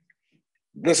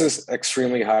 This is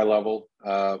extremely high level,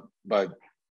 but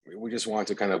we just want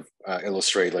to kind of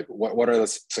illustrate like what are the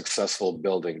successful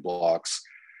building blocks,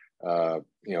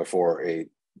 for a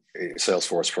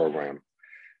Salesforce program.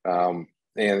 And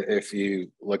if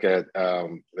you look at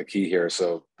the key here,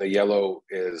 so the yellow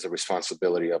is the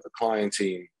responsibility of the client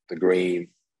team, the green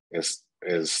is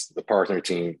the partner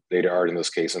team, DataArt in this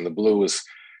case, and the blue is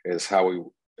is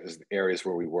is the areas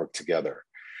where we work together.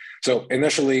 So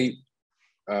initially,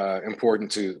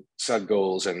 important to set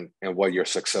goals and what your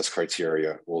success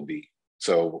criteria will be.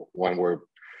 So when we're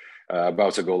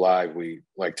about to go live, we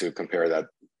like to compare that,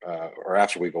 or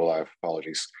after we go live,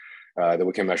 apologies, that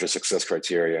we can measure success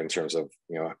criteria in terms of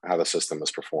how the system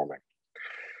is performing.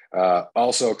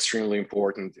 Also extremely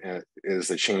important is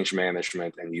the change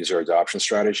management and user adoption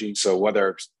strategy. So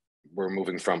whether we're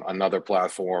moving from another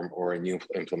platform or a new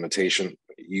implementation,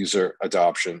 user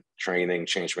adoption, training,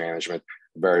 change management,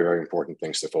 very, very important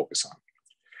things to focus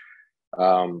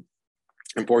on.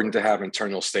 Important to have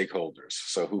internal stakeholders.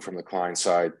 So who from the client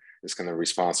side is going to be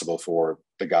responsible for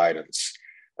the guidance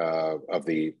of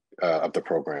the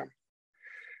program.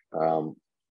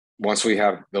 Once we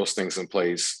have those things in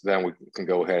place, then we can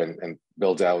go ahead and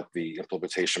build out the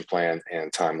implementation plan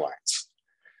and timelines.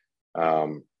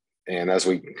 And as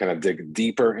we kind of dig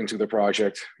deeper into the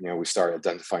project, we start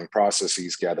identifying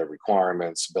processes, gather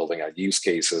requirements, building out use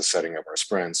cases, setting up our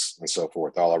sprints, and so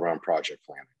forth, all around project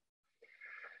planning.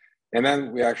 And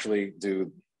then we actually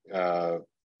do the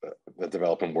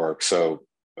development work. So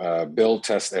build,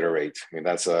 test, iterate. I mean,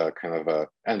 that's a kind of a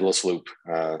endless loop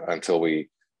until we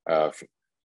have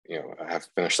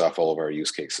finished off all of our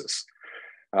use cases.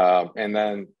 And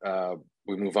then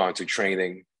we move on to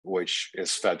training, which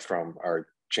is fed from our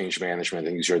change management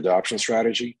and user adoption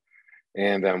strategy.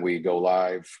 And then we go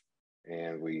live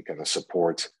and we kind of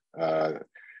support the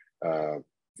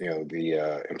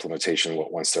implementation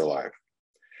once they're live.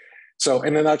 So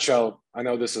in a nutshell, I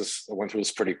know I went through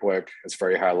this pretty quick. It's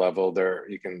very high level.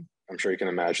 I'm sure you can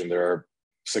imagine there are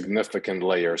significant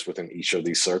layers within each of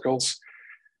these circles,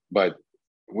 but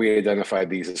we identified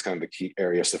these as kind of the key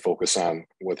areas to focus on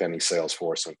with any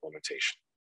Salesforce implementation.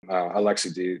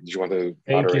 Alexi, did you want to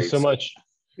moderate? Thank you so much.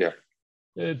 Yeah.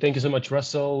 Thank you so much,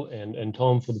 Russell and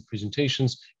Tom, for the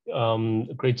presentations.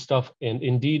 Great stuff. And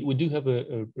indeed, we do have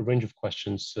a range of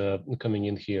questions coming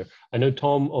in here. I know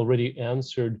Tom already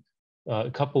answered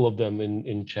a couple of them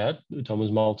in chat. Tom is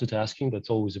multitasking. That's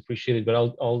always appreciated. But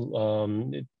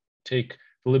I'll take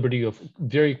the liberty of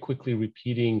very quickly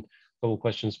repeating a couple of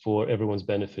questions for everyone's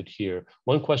benefit here.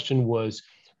 One question was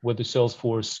whether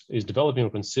Salesforce is developing or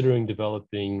considering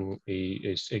developing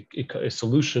a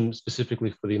solution specifically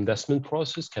for the investment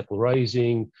process, capital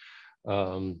raising,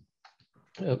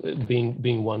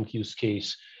 being one use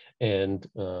case, and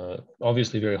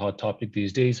obviously very hot topic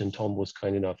these days. And Tom was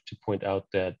kind enough to point out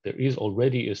that there is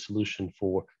already a solution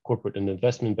for corporate and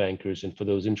investment bankers. And for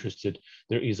those interested,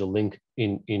 there is a link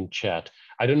in chat.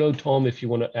 I don't know, Tom, if you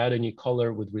want to add any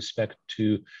color with respect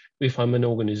to if I'm an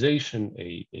organization,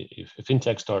 a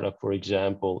fintech startup, for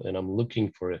example, and I'm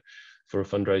looking for a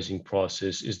fundraising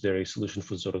process, is there a solution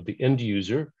for sort of the end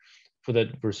user for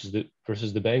that versus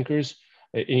the bankers?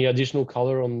 Any additional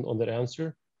color on that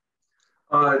answer?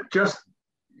 I just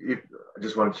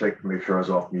want to check to make sure I was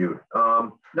off mute.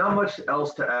 Not much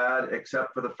else to add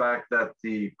except for the fact that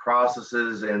the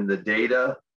processes and the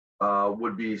data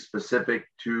would be specific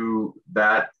to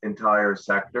that entire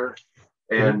sector.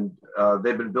 And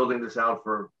they've been building this out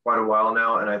for quite a while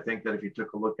now. And I think that if you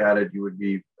took a look at it, you would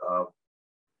be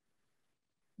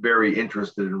very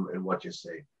interested in what you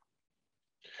see.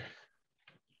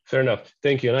 Fair enough.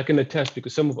 Thank you. And I can attest,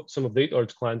 because some of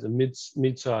DataArt's clients are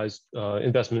mid-sized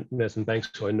investment banks,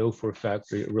 so I know for a fact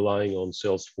they're relying on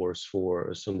Salesforce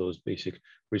for some of those basic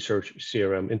research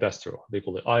CRM they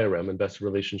call it IRM, investor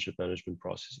relationship management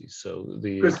processes. So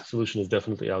the solution is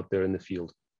definitely out there in the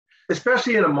field.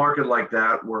 Especially in a market like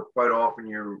that, where quite often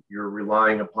you're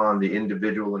relying upon the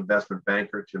individual investment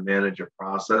banker to manage a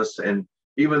process. And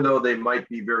even though they might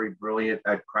be very brilliant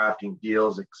at crafting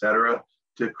deals, et cetera,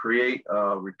 to create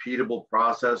a repeatable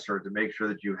process or to make sure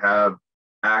that you have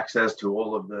access to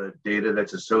all of the data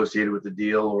that's associated with the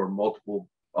deal or multiple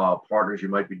partners you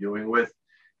might be doing with,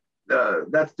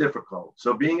 that's difficult.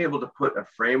 So being able to put a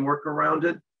framework around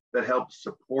it that helps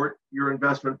support your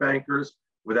investment bankers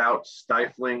without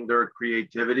stifling their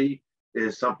creativity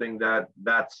is something that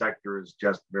sector is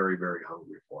just very, very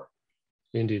hungry for.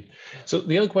 Indeed. So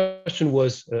the other question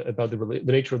was about the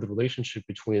nature of the relationship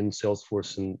between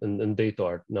Salesforce and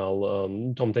DataArt. Now,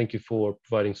 Tom, thank you for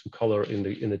providing some color in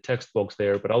the text box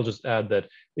there, but I'll just add that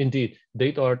indeed,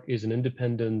 DataArt is an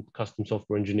independent custom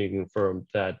software engineering firm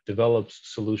that develops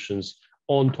solutions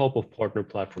on top of partner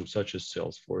platforms such as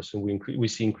Salesforce. And we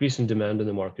see increasing demand in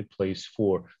the marketplace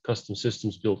for custom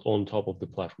systems built on top of the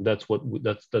platform.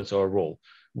 That's our role.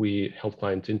 We help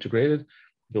clients integrate it,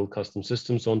 build custom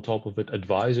systems on top of it,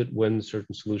 advise it when a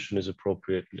certain solution is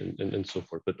appropriate, and so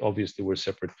forth. But obviously, we're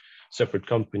a separate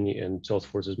company, and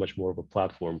Salesforce is much more of a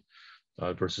platform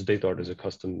versus DataArt as a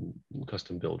custom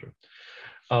builder.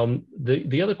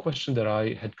 The other question that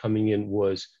I had coming in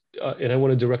was, and I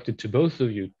want to direct it to both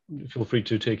of you. Feel free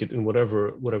to take it in whatever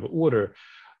order.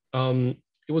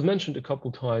 It was mentioned a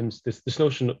couple times, this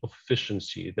notion of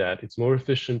efficiency, that it's more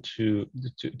efficient to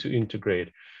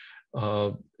integrate.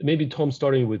 Maybe Tom,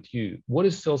 starting with you, what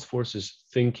is Salesforce's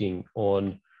thinking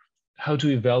on how to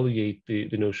evaluate the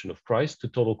notion of price, the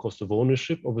total cost of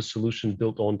ownership of a solution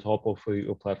built on top of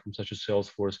a platform such as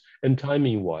Salesforce, and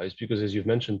timing wise, because as you've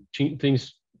mentioned,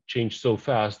 things change so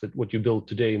fast that what you build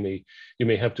today you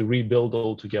may have to rebuild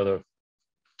altogether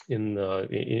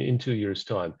in 2 years'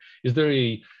 time. Is there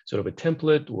a sort of a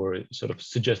template or a sort of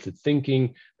suggested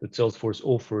thinking that Salesforce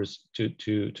offers to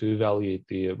evaluate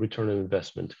the return on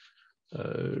investment?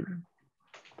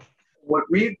 What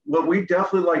we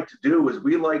definitely like to do is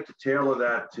we like to tailor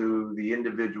that to the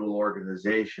individual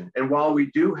organization. And while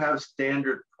we do have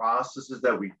standard processes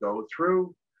that we go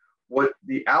through, what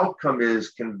the outcome is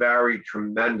can vary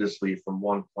tremendously from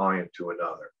one client to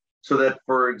another. So that,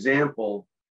 for example,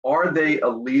 are they a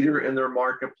leader in their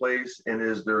marketplace, and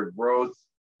is their growth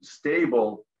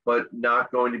stable but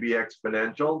not going to be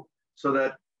exponential? So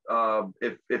that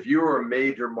if you're a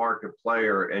major market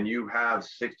player and you have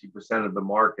 60% of the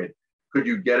market, could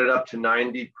you get it up to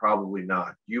 90? Probably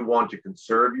not. Do you want to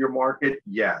conserve your market?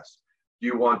 Yes. Do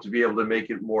you want to be able to make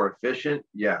it more efficient?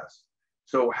 Yes.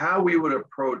 So how we would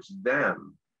approach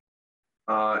them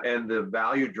and the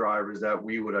value drivers that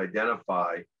we would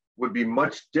identify would be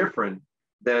much different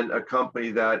than a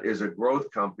company that is a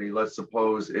growth company. Let's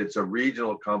suppose it's a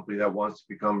regional company that wants to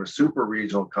become a super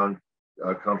regional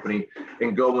company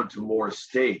and go into more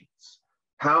states.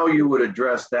 How you would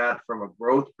address that from a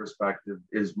growth perspective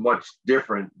is much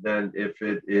different than if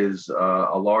it is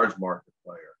a large market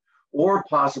player. Or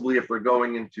possibly if we're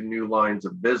going into new lines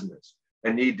of business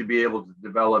and need to be able to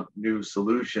develop new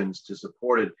solutions to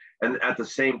support it, and at the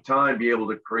same time be able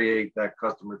to create that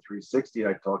customer 360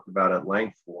 I talked about at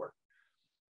length for.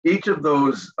 Each of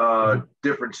those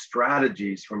different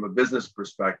strategies from a business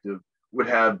perspective would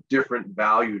have different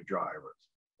value drivers.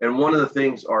 And one of the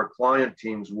things our client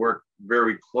teams work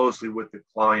very closely with the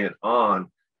client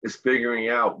on is figuring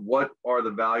out what are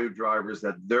the value drivers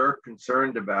that they're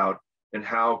concerned about and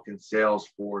how can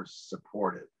Salesforce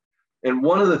support it. And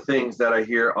one of the things that I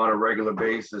hear on a regular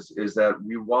basis is that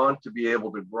we want to be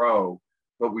able to grow,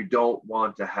 but we don't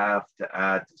want to have to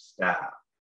add to staff.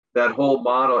 That whole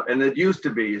model, and it used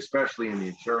to be, especially in the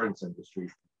insurance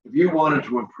industry, if you wanted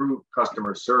to improve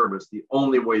customer service, the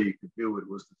only way you could do it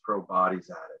was to throw bodies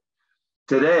at it.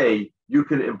 Today, you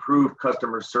can improve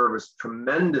customer service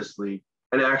tremendously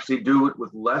and actually do it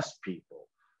with less people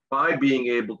by being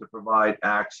able to provide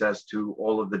access to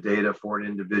all of the data for an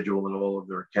individual and all of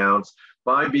their accounts,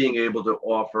 by being able to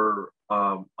offer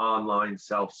online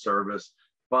self-service,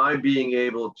 by being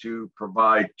able to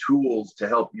provide tools to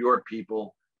help your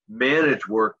people manage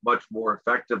work much more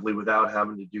effectively without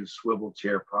having to do swivel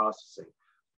chair processing.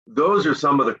 Those are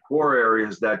some of the core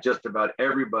areas that just about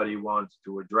everybody wants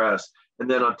to address.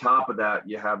 And then on top of that,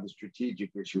 you have the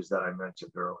strategic issues that I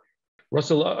mentioned earlier.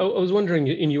 Russell, I was wondering,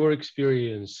 in your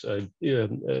experience,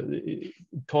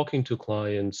 talking to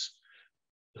clients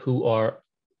who are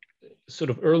sort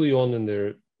of early on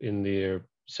in their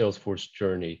Salesforce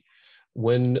journey,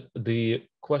 when the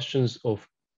questions of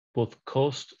both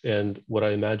cost and what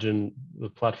I imagine the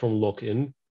platform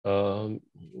lock-in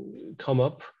come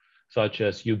up, such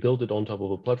as you build it on top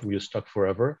of a platform, you're stuck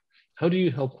forever. How do you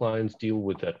help clients deal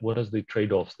with that? What are the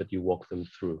trade-offs that you walk them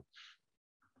through?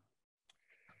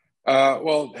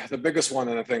 Well, the biggest one,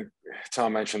 and I think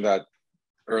Tom mentioned that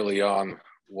early on,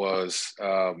 was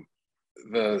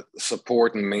the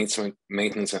support and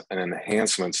maintenance and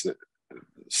enhancements. That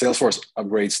Salesforce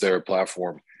upgrades their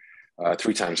platform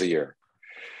 3 times a year.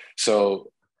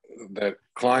 So the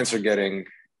clients are getting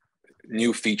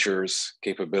new features,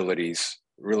 capabilities,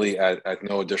 really at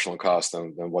no additional cost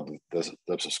than what the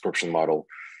subscription model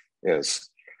is.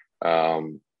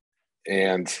 That's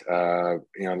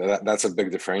a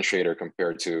big differentiator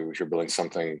compared to if you're building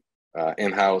something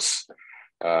in-house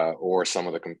or some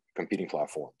of the competing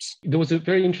platforms. There was a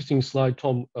very interesting slide,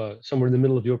 Tom, somewhere in the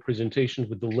middle of your presentation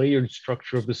with the layered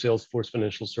structure of the Salesforce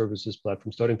Financial Services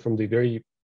platform, starting from the very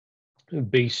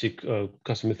basic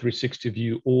customer 360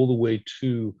 view all the way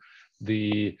to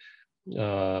the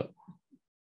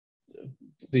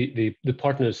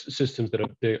partners systems that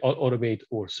they automate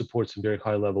or support some very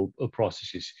high level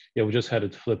processes. Yeah, we just had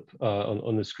it flip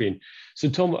on the screen. So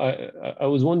Tom, I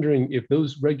was wondering if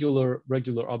those regular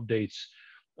updates,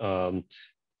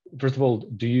 first of all,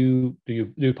 do you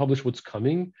publish what's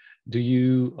coming? Do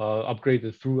you upgrade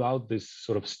it throughout this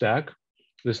sort of stack?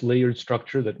 this layered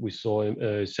structure that we saw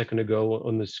a second ago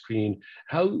on the screen,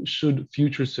 how should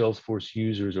future Salesforce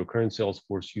users or current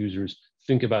Salesforce users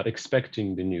think about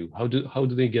expecting the new? How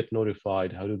do they get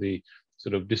notified? How do they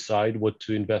sort of decide what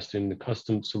to invest in the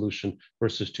custom solution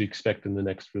versus to expect in the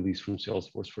next release from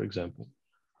Salesforce, for example?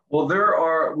 Well,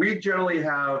 we generally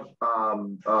have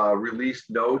release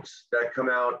notes that come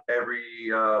out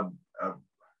every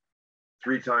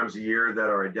 3 times a year that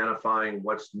are identifying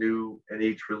what's new in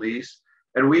each release.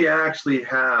 And we actually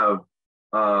have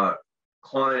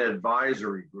client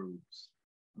advisory groups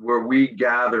where we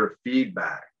gather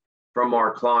feedback from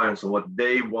our clients on what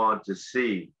they want to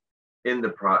see in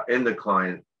the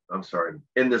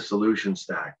solution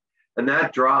stack. And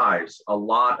that drives a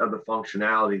lot of the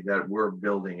functionality that we're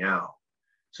building out.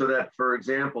 So that, for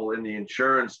example, in the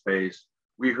insurance space,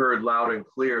 we heard loud and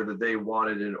clear that they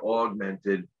wanted an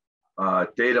augmented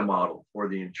data model for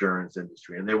the insurance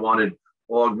industry, and they wanted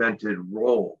augmented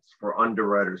roles for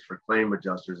underwriters, for claim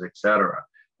adjusters, et cetera.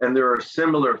 And there are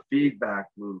similar feedback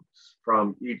loops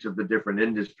from each of the different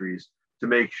industries to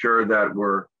make sure that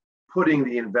we're putting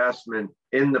the investment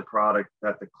in the product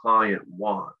that the client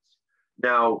wants.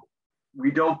 Now, we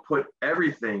don't put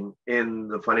everything in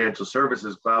the financial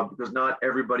services cloud because not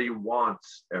everybody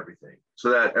wants everything. So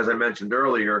that, as I mentioned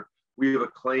earlier, we have a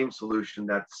claim solution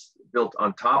that's built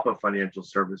on top of financial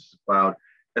services cloud,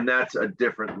 and that's a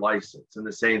different license. And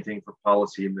the same thing for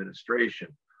policy administration.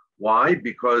 Why?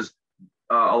 Because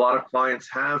a lot of clients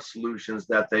have solutions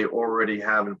that they already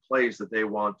have in place that they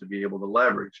want to be able to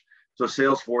leverage. So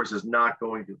Salesforce is not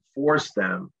going to force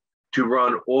them to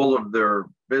run all of their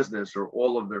business or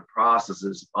all of their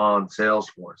processes on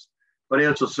Salesforce.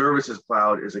 Financial Services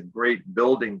Cloud is a great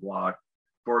building block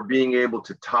for being able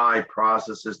to tie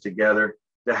processes together,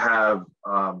 to have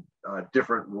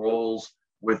different roles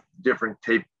with different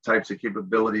types of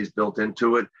capabilities built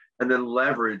into it, and then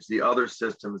leverage the other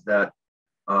systems that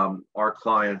our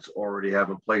clients already have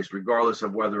in place, regardless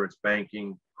of whether it's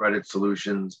banking, credit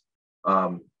solutions,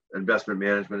 investment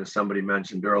management, as somebody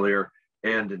mentioned earlier,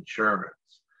 and insurance.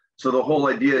 So the whole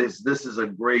idea is this is a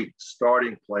great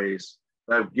starting place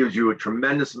that gives you a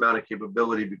tremendous amount of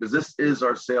capability, because this is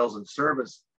our sales and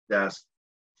service desk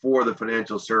for the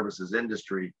financial services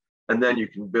industry. And then you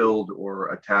can build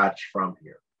or attach from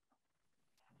here.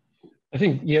 I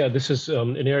think, yeah, this is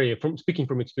an area, from speaking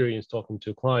from experience talking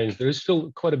to clients, there is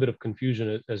still quite a bit of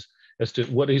confusion as to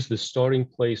what is the starting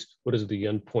place, what is the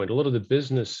end point. A lot of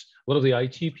the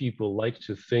IT people like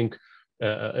to think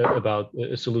about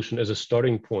a solution as a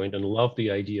starting point and love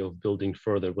the idea of building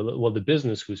further. Well, the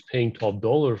business who's paying top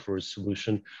dollar for a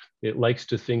solution, it likes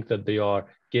to think that they are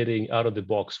getting out of the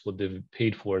box what they've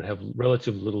paid for and have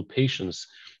relatively little patience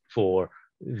for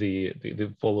the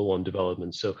follow-on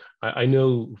development. So I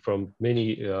know from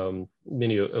many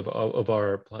of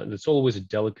our plans, it's always a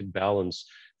delicate balance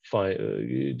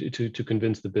to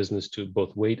convince the business to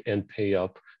both wait and pay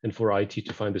up, and for IT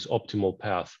to find this optimal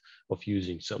path of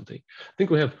using something. I think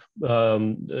we have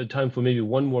time for maybe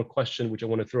one more question, which I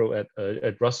want to throw at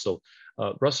Russell.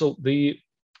 Russell,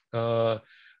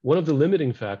 one of the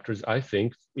limiting factors, I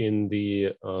think, in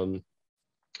the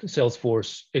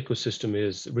Salesforce ecosystem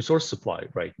is resource supply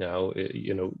right now.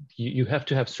 You have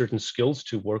to have certain skills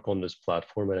to work on this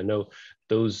platform, and I know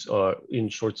those are in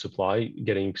short supply,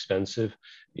 getting expensive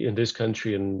in this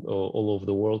country and all over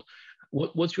the world.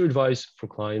 What's your advice for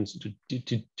clients to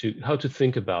how to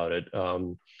think about it?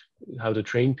 How to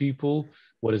train people?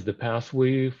 What is the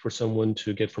pathway for someone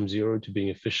to get from zero to being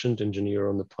efficient engineer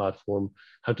on the platform?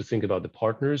 How to think about the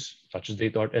partners, such as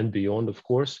DataArt and beyond, of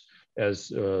course, as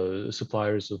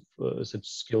suppliers of such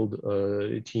skilled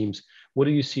teams. What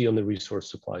do you see on the resource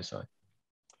supply side?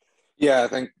 Yeah, I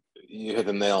think you hit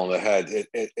the nail on the head.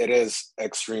 It is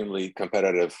extremely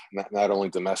competitive, not only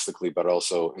domestically, but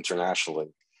also internationally.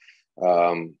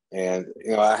 And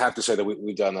I have to say that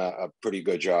we've done a pretty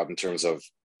good job in terms of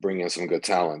bringing in some good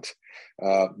talent.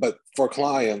 But for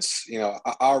clients,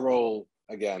 our role,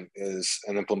 again, is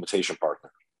an implementation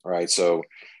partner, right? So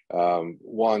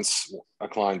once a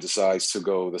client decides to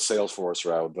go the Salesforce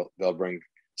route, they'll bring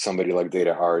somebody like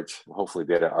DataArt, hopefully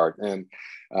DataArt, and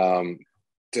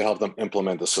to help them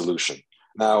implement the solution.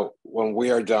 Now, when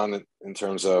we are done in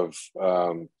terms of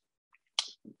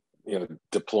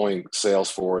deploying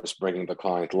Salesforce, bringing the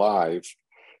client live,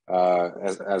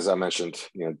 as I mentioned,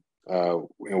 we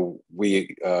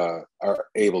are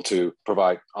able to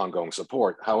provide ongoing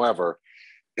support. However,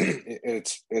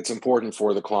 it's important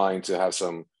for the client to have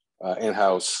some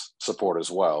in-house support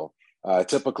as well.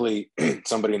 Typically,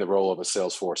 somebody in the role of a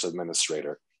Salesforce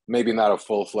administrator, maybe not a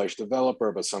full-fledged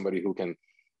developer, but somebody who can,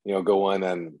 go in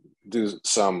and do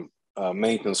some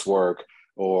maintenance work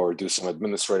or do some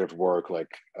administrative work like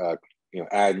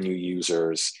add new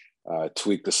users,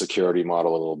 tweak the security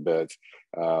model a little bit,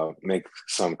 make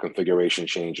some configuration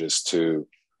changes to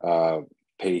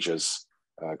pages,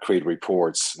 create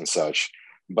reports and such.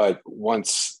 But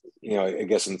once it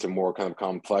gets into more kind of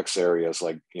complex areas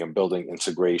like building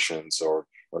integrations or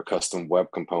custom web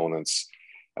components,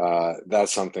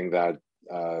 that's something that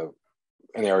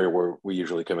an area where we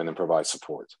usually come in and provide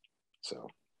support. So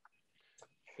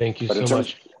thank you so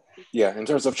much. Yeah, in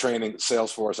terms of training,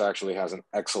 Salesforce actually has an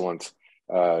excellent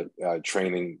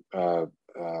training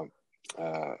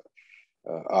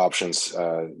options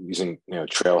using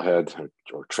Trailhead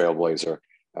or Trailblazer.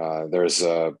 There's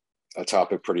a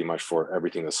topic pretty much for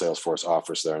everything that Salesforce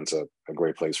offers there, and it's a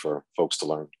great place for folks to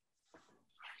learn.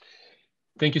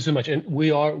 Thank you so much. And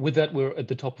with that, we're at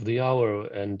the top of the hour,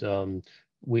 and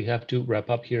we have to wrap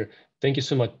up here. Thank you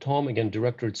so much, Tom, again,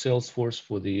 Director at Salesforce,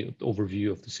 for the overview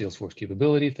of the Salesforce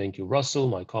capability. Thank you, Russell,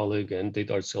 my colleague and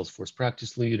DataArt Salesforce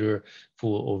practice leader,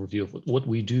 for overview of what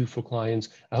we do for clients.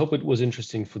 I hope it was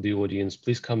interesting for the audience.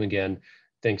 Please come again.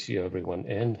 Thanks to you, everyone,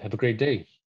 and have a great day.